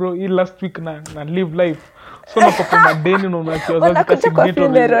sema bro hii last week na live life so nakopa madeni na unaachia wazazi kasi gito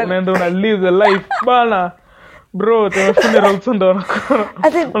unaenda una live the life bana bro tena funeral ndo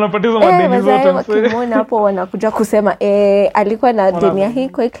unapatiza madeni zote wakimwona hapo wanakuja kusema alikuwa na deni ya hii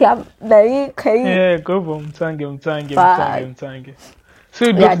kwa club na hii kai kwa hivyo mchange. So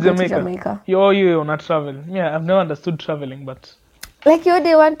you go to Jamaica. You're not travel. Yeah, I've never understood traveling, but like you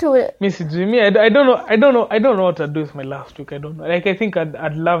they want to. Miss Jimmy, I don't know what to do with my last week. I don't know. Like I think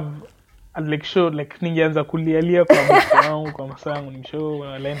I'd love, I'd like show like ningeanza kulialia kwa mtu wangu kwa masangu ni show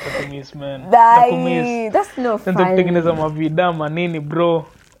lenta to miss man. That's no fun. Ndio kutengeneza mavida manini bro.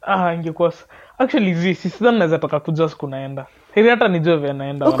 Ingekuwa actually sidhani naweza taka kuja siku naenda. Heri hata nijue vile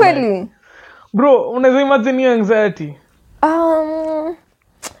naenda. Ukweli? Bro, unaweza imagine hiyo anxiety?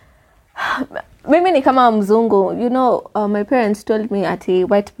 Mimi ni kama mzungu. You know, my parents told me ati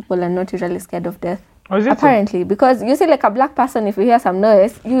white people are not usually scared of death. Oh, is it apparently so? Because you see like a black person, if you hear some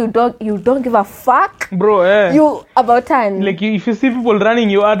noise, you don't give a fuck, bro. You about time. Like if you see people running,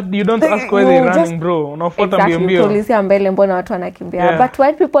 you don't ask why they're running, bro. Unafuata mbio. Tulizia mbele mbona watu wanakimbia. But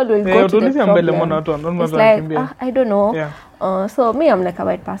white people will go to the mbele mbona watu wanakimbia. I don't know. So me, I'm like a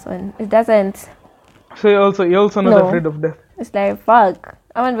white person. It doesn't. So you're also not afraid of death. It's like fuck.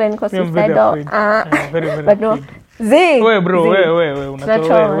 I want when cause suicidal. Very but no. Wait, bro. Wait.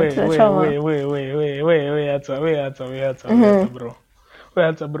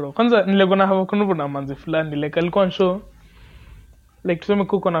 Hata bro. Kwanza nilegona hapo kunubu na manzi fulani like alikuwa on show like tuseme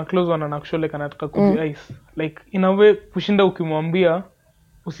kuko na close one na kushow like anataka kuji ice. Like in a way kushinda ukimwambia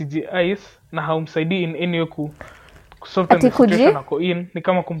usiji ice na haumsaidii in any way ku soften the situation ako in ni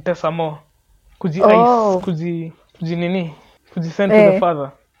kama kumtesa more. Kuji ice, kuji nini? Kuji send to the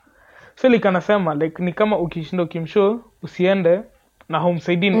father. So like anasema like ni kama ukishinda ukimshow usiende na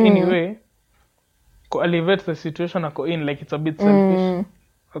haumsaidii in any way to elevate the situation ako in like it's a bit selfish.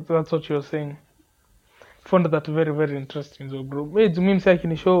 That's what you're saying. Found that very very interesting so bro. Mimi msaki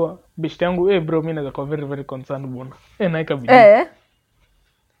akinishow bishti yangu bro mimi naweza kuwa very very concerned bwana.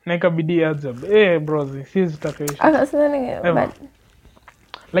 Naika bidii ajab. Bro this takaishi. But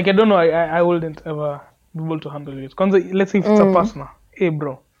like I don't know I wouldn't ever be able to handle it. Kwanza let's say if it's a partner.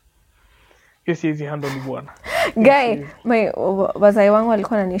 Bro. Yes handle bwana. Guy, my wazai wangu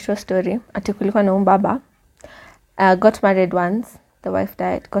walikuwa wananishow story ati kulikuwa na baba got married once, the wife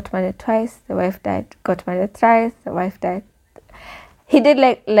died, got married twice, the wife died, got married thrice, the wife died. He did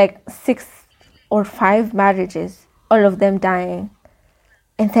like 6 or 5 marriages, all of them dying.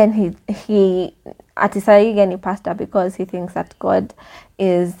 And then he atisaiga ni pastor because he thinks that God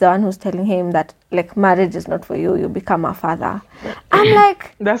is the one who's telling him that like marriage is not for you, you become a father. I'm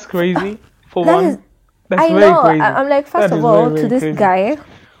like that's crazy for one. That's I very know. crazy. I'm like, first of all, to this guy,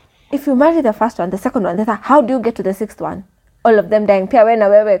 if you marry the first one, the second one, the third, how do you get to the 6th one? All of them dying. Pia wewe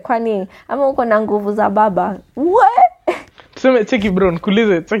wewe kwani ama uko na nguvu za baba? What? Tuseme cheki bro,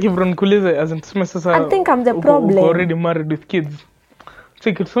 nikuulize as in tuseme sasa I think I'm the problem. Uko already married with kids.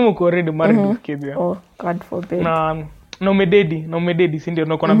 Cheki tuseme uko already married with kids. Yeah. Oh, God forbid. Na umededi si ndio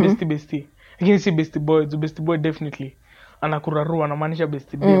unakuwa na bestie. Lakini si bestie boy definitely anakurarua anamaanisha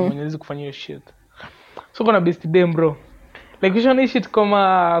bestie boy mwenye anaweza kufanya hiyo shit. So kuna best day bro. Like you should shit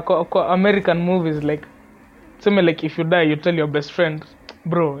kama American movies like same like if you die you tell your best friend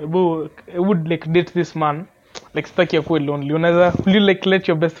bro I would like date this man like stuck you quite lonely. Will you like let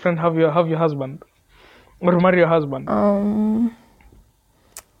your best friend have your husband or marry your husband?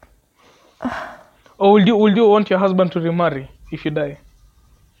 Or would you want your husband to remarry if you die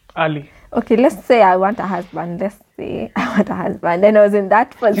early? Okay, let's say I want a husband. Let's say I want a husband. Then I was in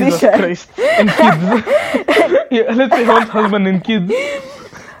that position. Jesus Christ. And kids. Yeah, let's say I want husband and kids.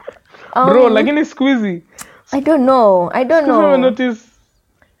 Bro, lakini squeezy. I don't know. Squeezy notice.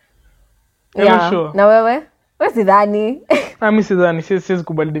 Yeah. Sure. Na wewe? Wewe sidhani. Mimi sidhani. Siwezi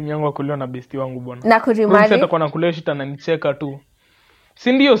kubali demu yangu akuliwa na bestie wangu bwana. Na kurimari. Sasa atakuwa nakulia shit ananicheka tu.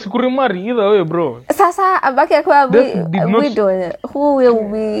 Si ndio sikurimari either way bro. Sasa abaki kwa widow. Who will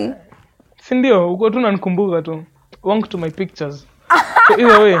be Sindio, uko tu unanikumbuka tu. Wank to my pictures. So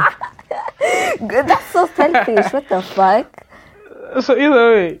either way. That's so selfish. What the fuck? So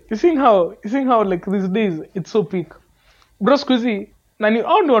either way, you seeing how like these days it's so peak. Bro squeezy, nani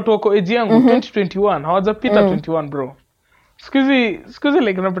ni watu wako age yangu 2021, hawajapita 21 bro. Squeezy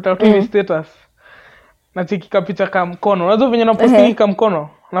like napata tu status. Na cheki kapicha kama mkono. Unajua venye na posting kama mkono.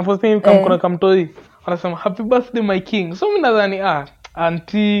 Na posting kama mkono kama mtoi. Wanasema happy birthday my king. So mimi nadhani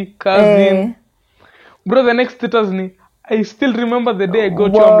auntie, cousin. Bro, the next status ni I still remember the day I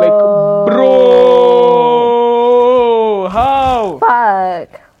got you. I'm like, bro, how?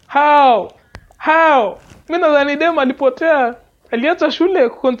 Mimi nadhani dem alipotea. Aliacha shule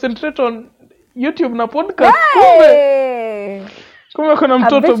concentrate on YouTube na podcast. Kumbe kuna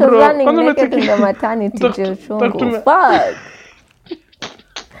mtoto bro. Kwanza umetiki maternity chungu. Fuck.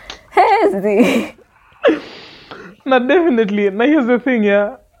 Hezi. Na definitely, na here's the thing,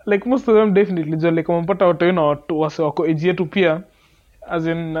 yeah. Like most of them definitely jole kama mpata watu wenu wase wako age yetu pia. As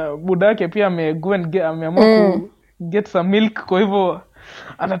in buda yake pia ameamua ku get some milk, kwa hivyo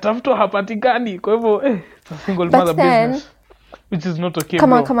anatafuta hapatikani, kwa hivyo it's a single mother business, which is not okay.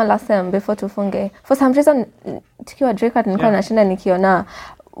 Kama last time before tufunge, for some reason tukiwa Drake nilikuwa nashinda nikiona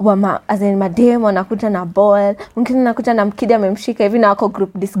as in mademo anakuja na ball, mwingine anakuja na mkidi amemshika hivi na wako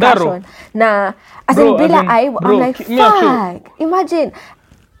group discussion na as in bila aibu. I'm like fuck, imagine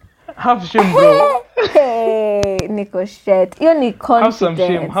have shame bro. Hey, Nico shit. You need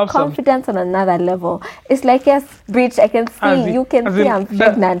confidence. Confidence on another level. It's like, yes, bitch, I can see, you can see I'm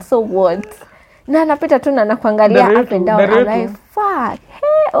pregnant, so what? Na napita tu na nakuangalia up and down. I'm like, fuck,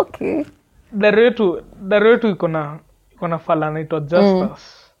 hey, okay. Daretu iko na fala naitwa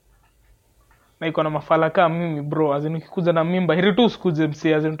Justus. Na iko na mafala kama mimi bro, as in ukikuja na mimba, hiri tu usikuje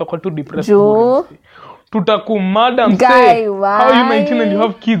msi, as in utakuwa tu depressed. Tutakumada mse. How are you 19 and you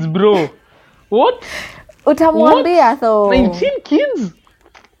have kids, bro? What? Utamwambia though. 19 kids?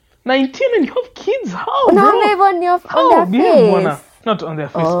 19 and you have kids? How, bro? Unaambia on their face. Not on their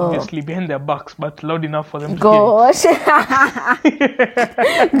face, obviously, behind their backs, but loud enough for them to Gosh.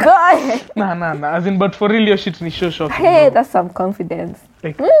 Gosh. Nah. As in, but for real, your shit ni show shocking. Hey, bro. that's some confidence.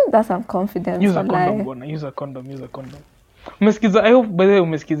 Like, that's some confidence. Use a condom, bwana. Use a condom. Umesikiza, I hope by the way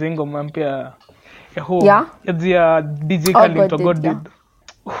umesikiza ngoma mpya ya home. Yeah. Ya DJ Khaled to God did.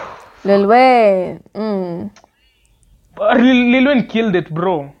 Lil Wayne. Lil Wayne killed it,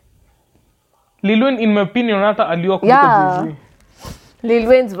 bro. Lil Wayne, in my opinion, hata aliwa kuliko Jay-Z. Lil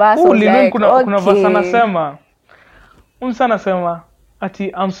Wayne's verse. Lil Wayne kuna verse anasema. Anasema ati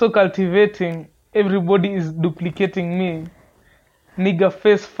I'm so cultivating, everybody is duplicating me. Nigga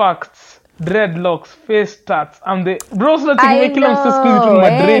face facts, dreadlocks, face tats. I'm the bro starting making them squeeze it on my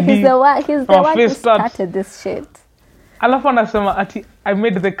dready. He's the one who started this shit. Alafu anasema ati I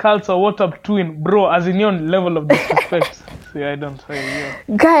made the culture what up twin, bro, as in your level of disrespect. See, I don't say yeah.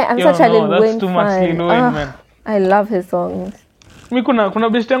 Guy, I'm such a Lil Wayne fan. That's too much Lil Wayne, man. I love his songs. Mi kuna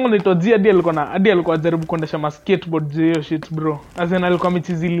best yangu naitwa Zia, hadi alikuwa jaribu kuendesha ma skateboard hiyo shit bro. As in alikuwa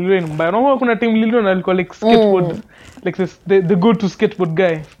michizi Lil Wayne mbaya. Unaona kuna team Lil Wayne alikuwa like skateboard like the go to skateboard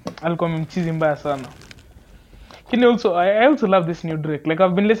guy. Alikuwa mchizi mbaya sana. Can also I also love this new Drake. Like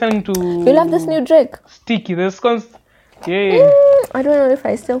I've been listening to. You love this new Drake? Sticky. Yeah. I don't know if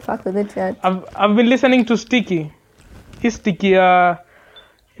I still fuck with it yet. I've been listening to Sticky. His Sticky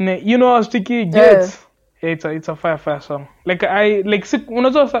you know how Sticky gets. Yeah, it's a fire song. Like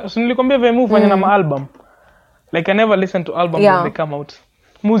unajua nilikwambia vile move fanya na album. Like I never listen to albums when they come out.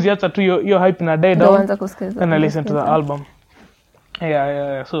 Muzi hata tu your hype na die down. And I listen to the album.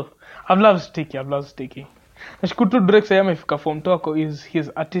 Yeah. So I've loved Sticky. Nashukuru tu Drake sasa amefika form toko is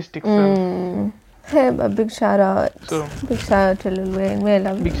his artistic self. Hey, a big shout out. So, big shout out to Lil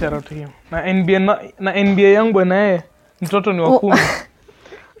Wayne. Big shout out to him. Na NBA yangu bwana yeye mtoto ni wa 10.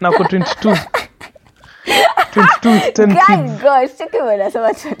 Na kwa 22. 22 10 kids. Gosh, cheki wanasema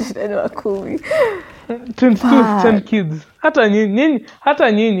mtoto ni wa 10. 22 10 kids.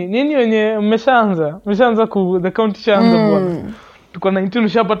 Hata nyinyi wenye mmeshaanza ku the county shaanza bwana. Tuko 19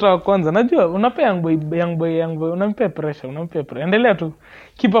 ushapata wa kwanza. Najua unapea young boy unampea pressure. Endelea tu.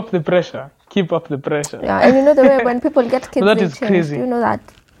 Keep up the pressure. Yeah, and you know the way when people get kids that they is change. Crazy. You know that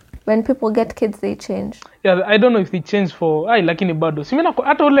when people get kids they change. Yeah, I don't know if they change for lakini bado. Si mimi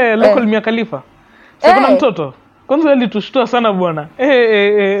hata ule local Mia Khalifa. Sasa kuna mtoto. Kwanza alitushtua sana bwana.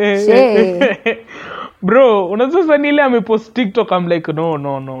 Bro, unajua sasa ile amepost TikTok, I'm like no.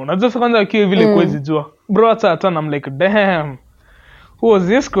 Unajua kwanza akiwa vile kwezi jua. Bro hata I'm like damn. Who was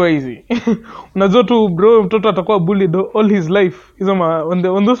this crazy? Unajua tu bro mtoto atakuwa bullied all his life. Hizo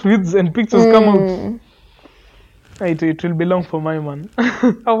on those videos and pictures come out. It will be long for my man.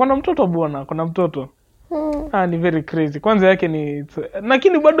 Kuna mtoto bwana, ni very crazy. Kwanza yake ni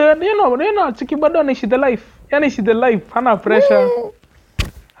lakini bado you know chiki bado anaishi the life. Anaishi the life, hana pressure.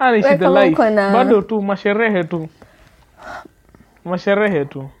 Anaishi the life. Bado tu masherehe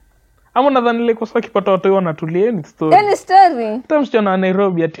tu. Ama nadhani ile kwa sababu kipata watu wanatulia ni story. Any story? Tamsichana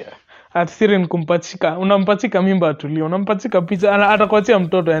Nairobi ati Siren kumpachika. Unampachika mimba atulie. Unampachika picha atakuachia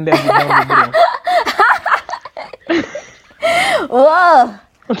mtoto aende ajidambe bro. Wow.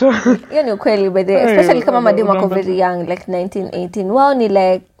 Hiyo ni ukweli by the way. Especially kama mademu wako very young like 19, 18. Wow ni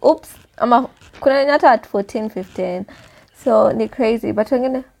like oops. Ama kuna hata at 14, 15. So ni crazy but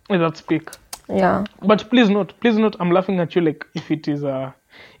wengine that's peak. Yeah. But please note, I'm laughing at you like if it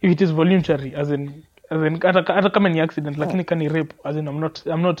is voluntary, as in hata kama ni accident, lakini kani rape, as in I'm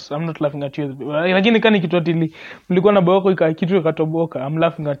not laughing at you. Lakini kani kitu atili mlikuwa na bawako kitu ikatoboka, I'm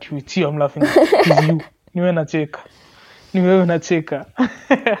laughing at you. It's you I'm laughing at. It's you. Ni wewe nacheka.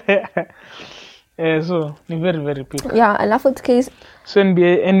 So ni very very people. Yeah, alafu case so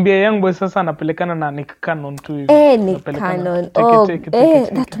NBA young boy sasa anapelekana na Nick Cannon tu hivi. Nick Cannon.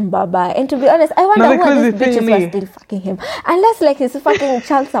 That mbaba. And to be honest, I wonder why these bitches were still fucking him. Unless like he's fucking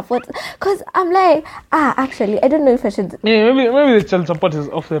child support. Because I'm like, actually, I don't know if I should. Yeah, maybe the child support is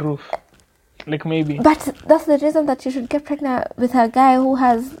off the roof. Like maybe. But that's the reason that you should get pregnant with a guy who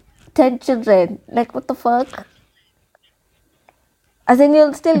has 10 children. Like, what the fuck? As in,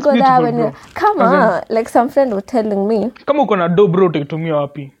 you'll still go there when you... Come on. Like some friend was telling me. Kama uko na do bro, utaitumia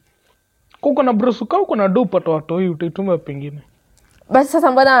wapi? Uko na bro, suka uko na do pata watoi, utaitumia pengine. But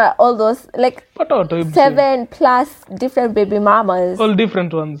sasa mbona all those, like, 7+ different baby mamas. All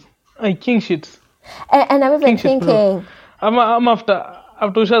different ones. King shit. And I'm even thinking... I'm after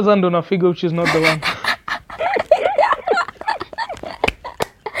Shazando na figure which is not the one.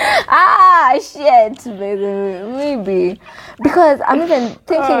 Shit, maybe. Because I'm even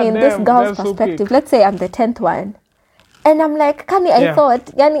thinking in this girl's perspective. So let's say I'm the 10th one. And I'm like, I thought,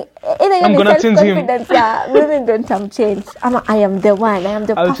 yani, I'm gonna change him. Maybe don't change. I am the one. I am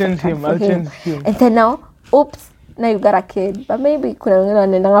the perfect one for him. And then now, oops, now you got a kid. But maybe kuna wengine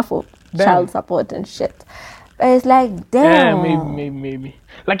wanaenda for child support and shit. But it's like, damn. Yeah, maybe.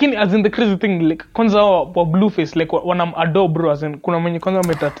 Lakini as in the crazy thing, like kwanza wa Blueface, like wanam adore bro, as in kuna mwenye kwanza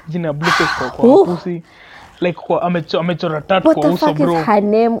ametat jina Blueface kwa pussy, like kwa amechora tattoo kwa uso bro. What the fuck is her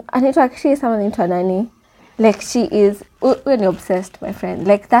name? Anaitwa actually someone into nani? Like she is when you're obsessed, my friend.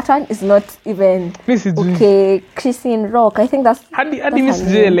 Like that one is not even okay. Christine Rock, I think that's hadi Miss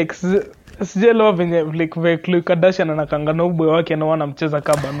J, like sije love venye like Khloe Kardashian anakanga na uboy wake na wanamcheza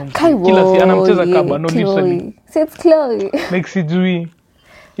kabano. Kila si anamcheza kabano literally. It's Khloe. Like sijui.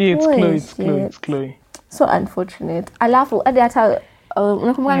 Yeah, it's Khloe. So unfortunate. Alafu hadi hata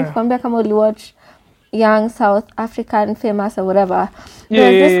unakumbuka nikikwambia kama uliwatch Young South African Famous or whatever.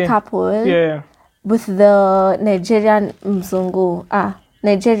 There's this couple with the Nigerian mzungu.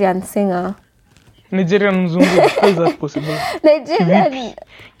 Nigerian singer. Nigerian mzungu. How is that possible? Nigerian.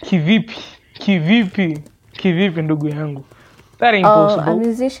 Kivipi ndugu yangu. That ain't possible. A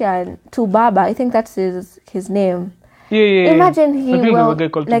musician, Tubaba. I think that's his name. Yeah. Imagine he will,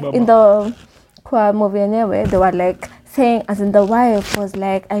 like in the kwa movie anyway, they were like saying, as in the wife was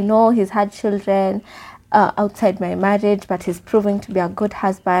like, I know he's had children outside my marriage, but he's proving to be a good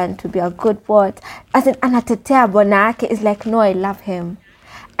husband, to be a good what. As in anatetea bwana yake is like, no, I love him.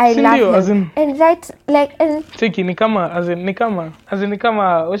 I love him. As in, and right, like, and Cheki ni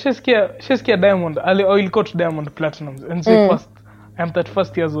kama ushasikia Diamond ali oil coat Diamond Platinum and say first I'm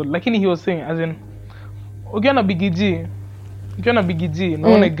 31 years old, lakini he was saying as in ukiona Big G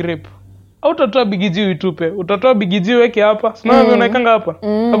naona grape au utatoa Big G uitupe, utatoa Big G weke hapa sio wewe unaikanga hapa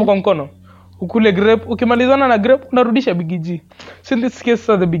hapo kwa mkono ukule grape, ukimalizana na grape unarudisha Big G. So in this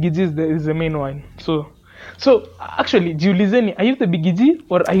case the Big G is the main wine. So actually, jiulizeni, are you the Big G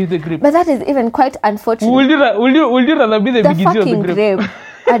or are you the grape? But that is even quite unfortunate. Will you rather be the Big G or the grape?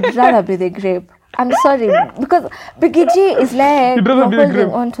 I'd rather be the grape. I'm sorry, because Big G is like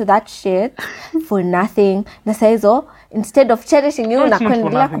holding on to that shit for nothing. Na saizo, instead of cherishing you,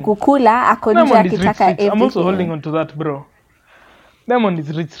 nakuendelea kukukula, akonja akitaka everything. I'm also holding on to that, bro. Diamond is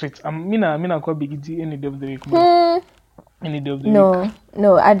rich. Mina kwa Big G any day of the week, bro. Any day of the week.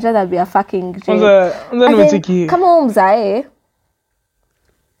 No, I'd rather be a fucking grape. Kama umzae,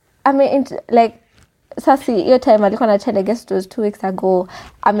 I mean, like, sasi, your time, alikuwa na child, I guess it was 2 weeks ago,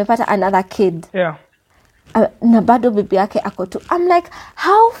 amepata another kid. Yeah. Na bado bibi yake ako tu. I'm like,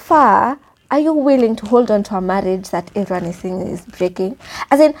 how far are you willing to hold on to a marriage that everyone is saying is breaking?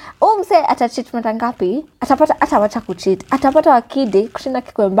 As in, mse atacheat mara ngapi, atawacha kucheat, atapata wakidi, kushinda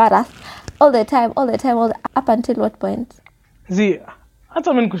kiko embarrassed, all the time, up until what point?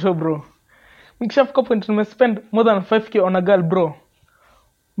 Hata mimi nikusho bro. Nikishafika point nimespend more than 5k on a girl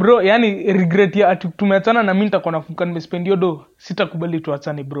bro, yani regret ya ati tumeachana na mimi nitakuwa nafunga nimespend hiyo do, sitakubali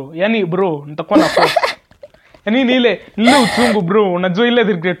tuachane bro. Yani bro, nitakuwa na force. Yani ni ile utungu bro, unajua ile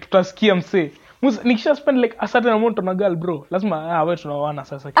regret tutasikia mse. Nikisha spend like a certain amount on a girl bro, lazima wewe tunaoana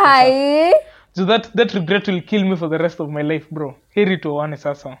sasa. So that regret will kill me for the rest of my life bro. Heri tuoane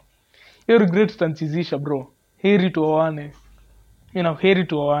sasa. Hiyo regret itanchizisha bro. Heri tuoane. Heri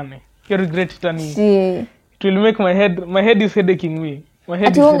tuoane. Hiyo regret itani. It will make my head is headaching me.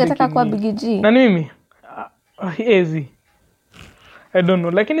 Ati ungetaka kwa Big G? Na mimi? Easy. I don't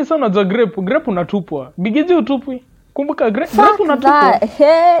know. Lakini sasa unajua grape unatupwa. Bigiji utupwi. Kumbuka grape unatupwa.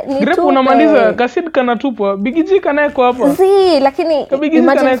 Grape unamaliza kasid kanatupwa. Bigiji kanawekwa hapa. Lakini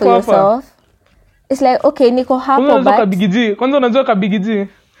imagine for yourself. It's like okay, niko hapo but kwanza unajua kabigiji.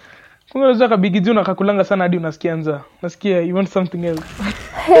 Kwanza unajua kabigiji unakakulanga sana hadi unasikia njaa. Nasikia you want something else.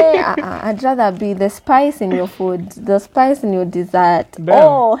 I'd rather be the spice in your food, the spice in your dessert. Damn.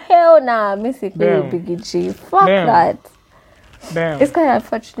 Oh, hell nah, basically bigiji. Fuck that. Damn. It's kind of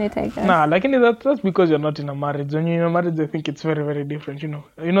unfortunate, I guess. Nah, like that's because you're not in a marriage. When you're in a marriage, I think it's very, very different. You know,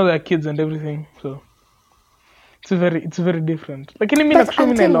 there are kids and everything, so it's very different. Like in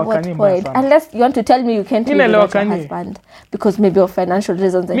until what point? Unless you want to tell me you can't live without your husband because maybe of financial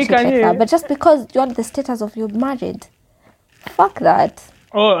reasons and shit like that. But just because you want the status of you married, fuck that.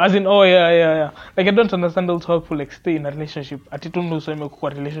 Oh, as in, yeah. Like I don't understand also how people like stay in a relationship.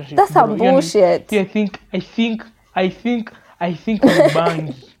 Relationship. That's some bullshit. Yeah, I think ni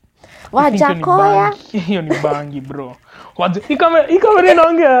bangi. Wajakoya. Hiyo ni bangi, bro. Ikamera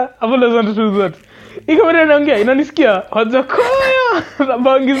inaongea. Hapo lazima tutuzote. Ikamera inaongea, inanisikia. Wajakoya. Na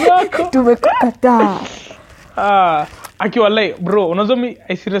bangi zako. Tumekukataa. Akiwa like, bro, unajua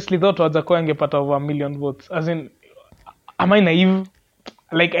I seriously thought Wajakoya angepata over 1 million votes. As in, am I naive?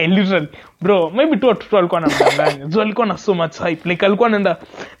 Like I literally, bro, maybe tu alikuwa anamdanganya. Zo alikuwa na so much hype. Like alikuwa anaenda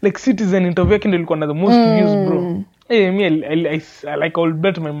like Citizen interview yake ndio ilikuwa na the most views, bro. Hey, me I will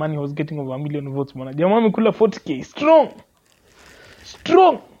bet my money was getting over 1 million votes, bwana. Jamaa amekula 40k.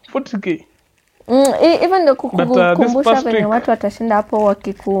 Strong 40k. Even the kukumbusha venye watu watashinda hapo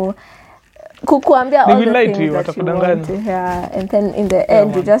kukuambia all the things that you want to hear, and then in the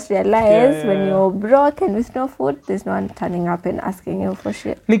end you just realize when you're broke and with no food, there's no one turning up and asking you for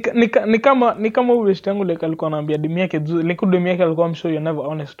shit. Ni kama ubeshte yangu like alikuwa anambia demu yake demu yake alikuwa I'm sure you're never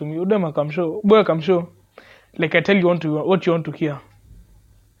honest to me. Udema akamshow, boy akamshow. Like I tell you what you want to hear.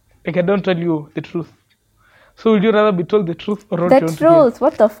 Like I don't tell you the truth. So would you rather be told the truth or what you want to hear? The truth?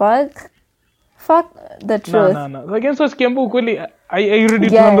 What the fuck? Fuck the truth. No. Again, so Skembo, are you ready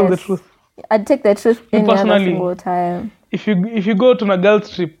to handle the truth? I'd take the truth any other single time. If you go to a girls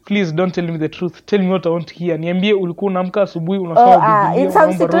trip, please don't tell me the truth. Tell me what I want to hear. Niambie ulikuwa unaamka asubuhi unasoma Biblia. In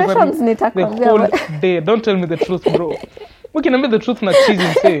some situations nitakwambia. Don't tell me the truth, bro. Ukiniambia the truth na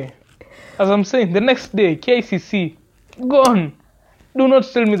cheese say. As I'm saying, the next day, KCC, gone. Do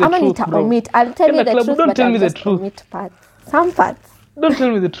not tell me the truth, bro. I'll tell you the truth, don't but tell I'll me the just truth. omit parts. Some parts. Don't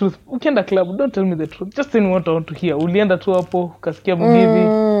tell me the truth. Ukienda club, don't tell me the truth. Just tell me what I want to hear. Ulienda tu hapo, ukasikia mbivi,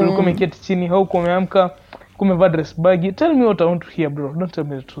 ulikuwa umeketi chini, hauko umeamka, kumevaa dress bagi. Tell me what I want to hear, bro. Don't tell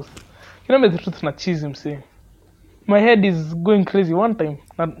me the truth. You know the truth na cheese msee. My head is going crazy one time.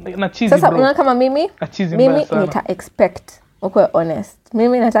 Na cheese, sasa, bro. Sasa kama mimi nita expect ukwe honest.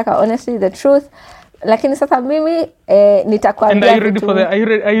 Mimi nataka honestly the truth. Lakini sasa mimi nitakwambia. And are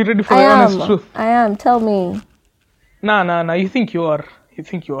you ready for the honest truth? I am. Tell me. Nah. You think you are.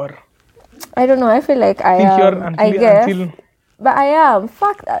 I don't know. I feel like I am. I guess. But I am.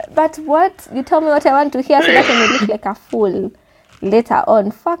 Fuck that. But what? You tell me what I want to hear so that I may look like a fool later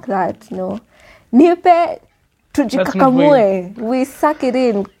on. Fuck that. No. Nipe tujikakamue. We suck it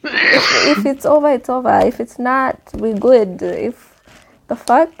in. If it's over, it's over. If it's not, we good. If the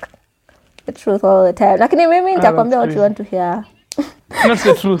fuck? The truth all the time. Lakini mimi nitakwambia what you want to hear. Not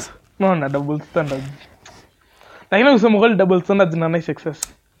the truth. No, double standards. Lakini kusema kweli double standards na nice success.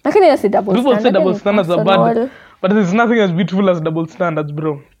 Lakini yes, double standards. People say double standards are bad, but there's nothing as beautiful as double standards,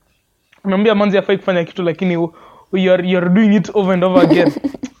 bro. Unaambia manzi afai kufanya kitu lakini you're doing it over and over again.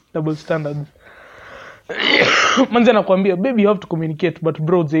 Double standards. Manzi anakuambia baby you have to communicate, but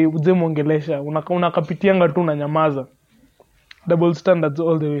bro ze muongelesha unakapitianga tu na nyamaza. Double standards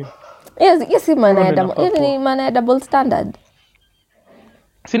all the way. Yes, maana ya double standard.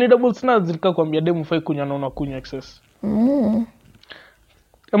 Sini double standards zilika kuambia demu fai kunywa na unakunywa excess.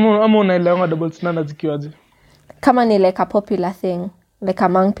 Ama unaelewa double standards kiwaje? Kama ni like a popular thing, like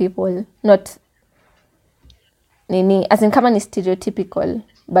among people, not nini, as in kama ni stereotypical,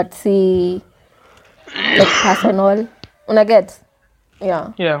 but see like personal. Una get?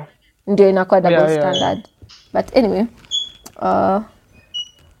 Yeah. Ndio inakuwa double standard. But anyway,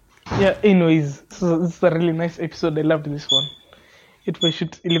 anyways, so this is a really nice episode. I loved this one. It was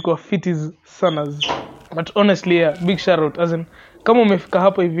shit ilikuwa fit is sanas. But honestly, big shout out. As in, kama umefika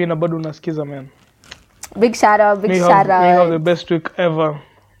hapo hivi na bado unasikiza, man. Big shout out. May have the best week ever.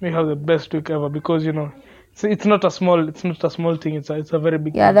 Because it's not a small thing. It's a very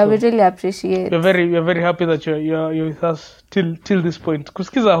big thing. That we really appreciate. We're very happy that you're with us till this point.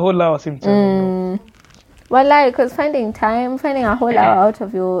 Kusikiza whole hour simcha. Well, because finding a whole hour out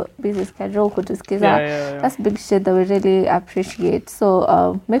of your busy schedule kutusikiza, that's big shit that we really appreciate.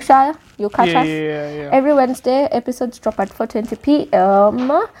 So make sure you catch us every Wednesday. Episodes drop at 4:20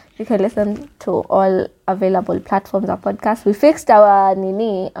 p.m. You can listen to all available platforms of podcasts. We fixed our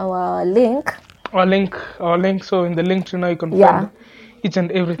link. Our link. So in the link to now you can find each and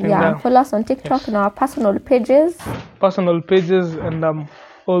everything there. Follow us on TikTok and our personal pages. And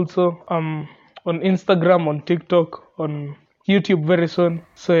also on Instagram, on TikTok, on YouTube very soon.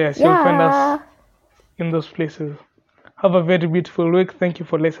 So yes, you'll find us in those places. Have a very beautiful week. Thank you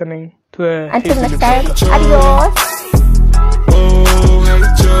for listening to Until next time. Adios.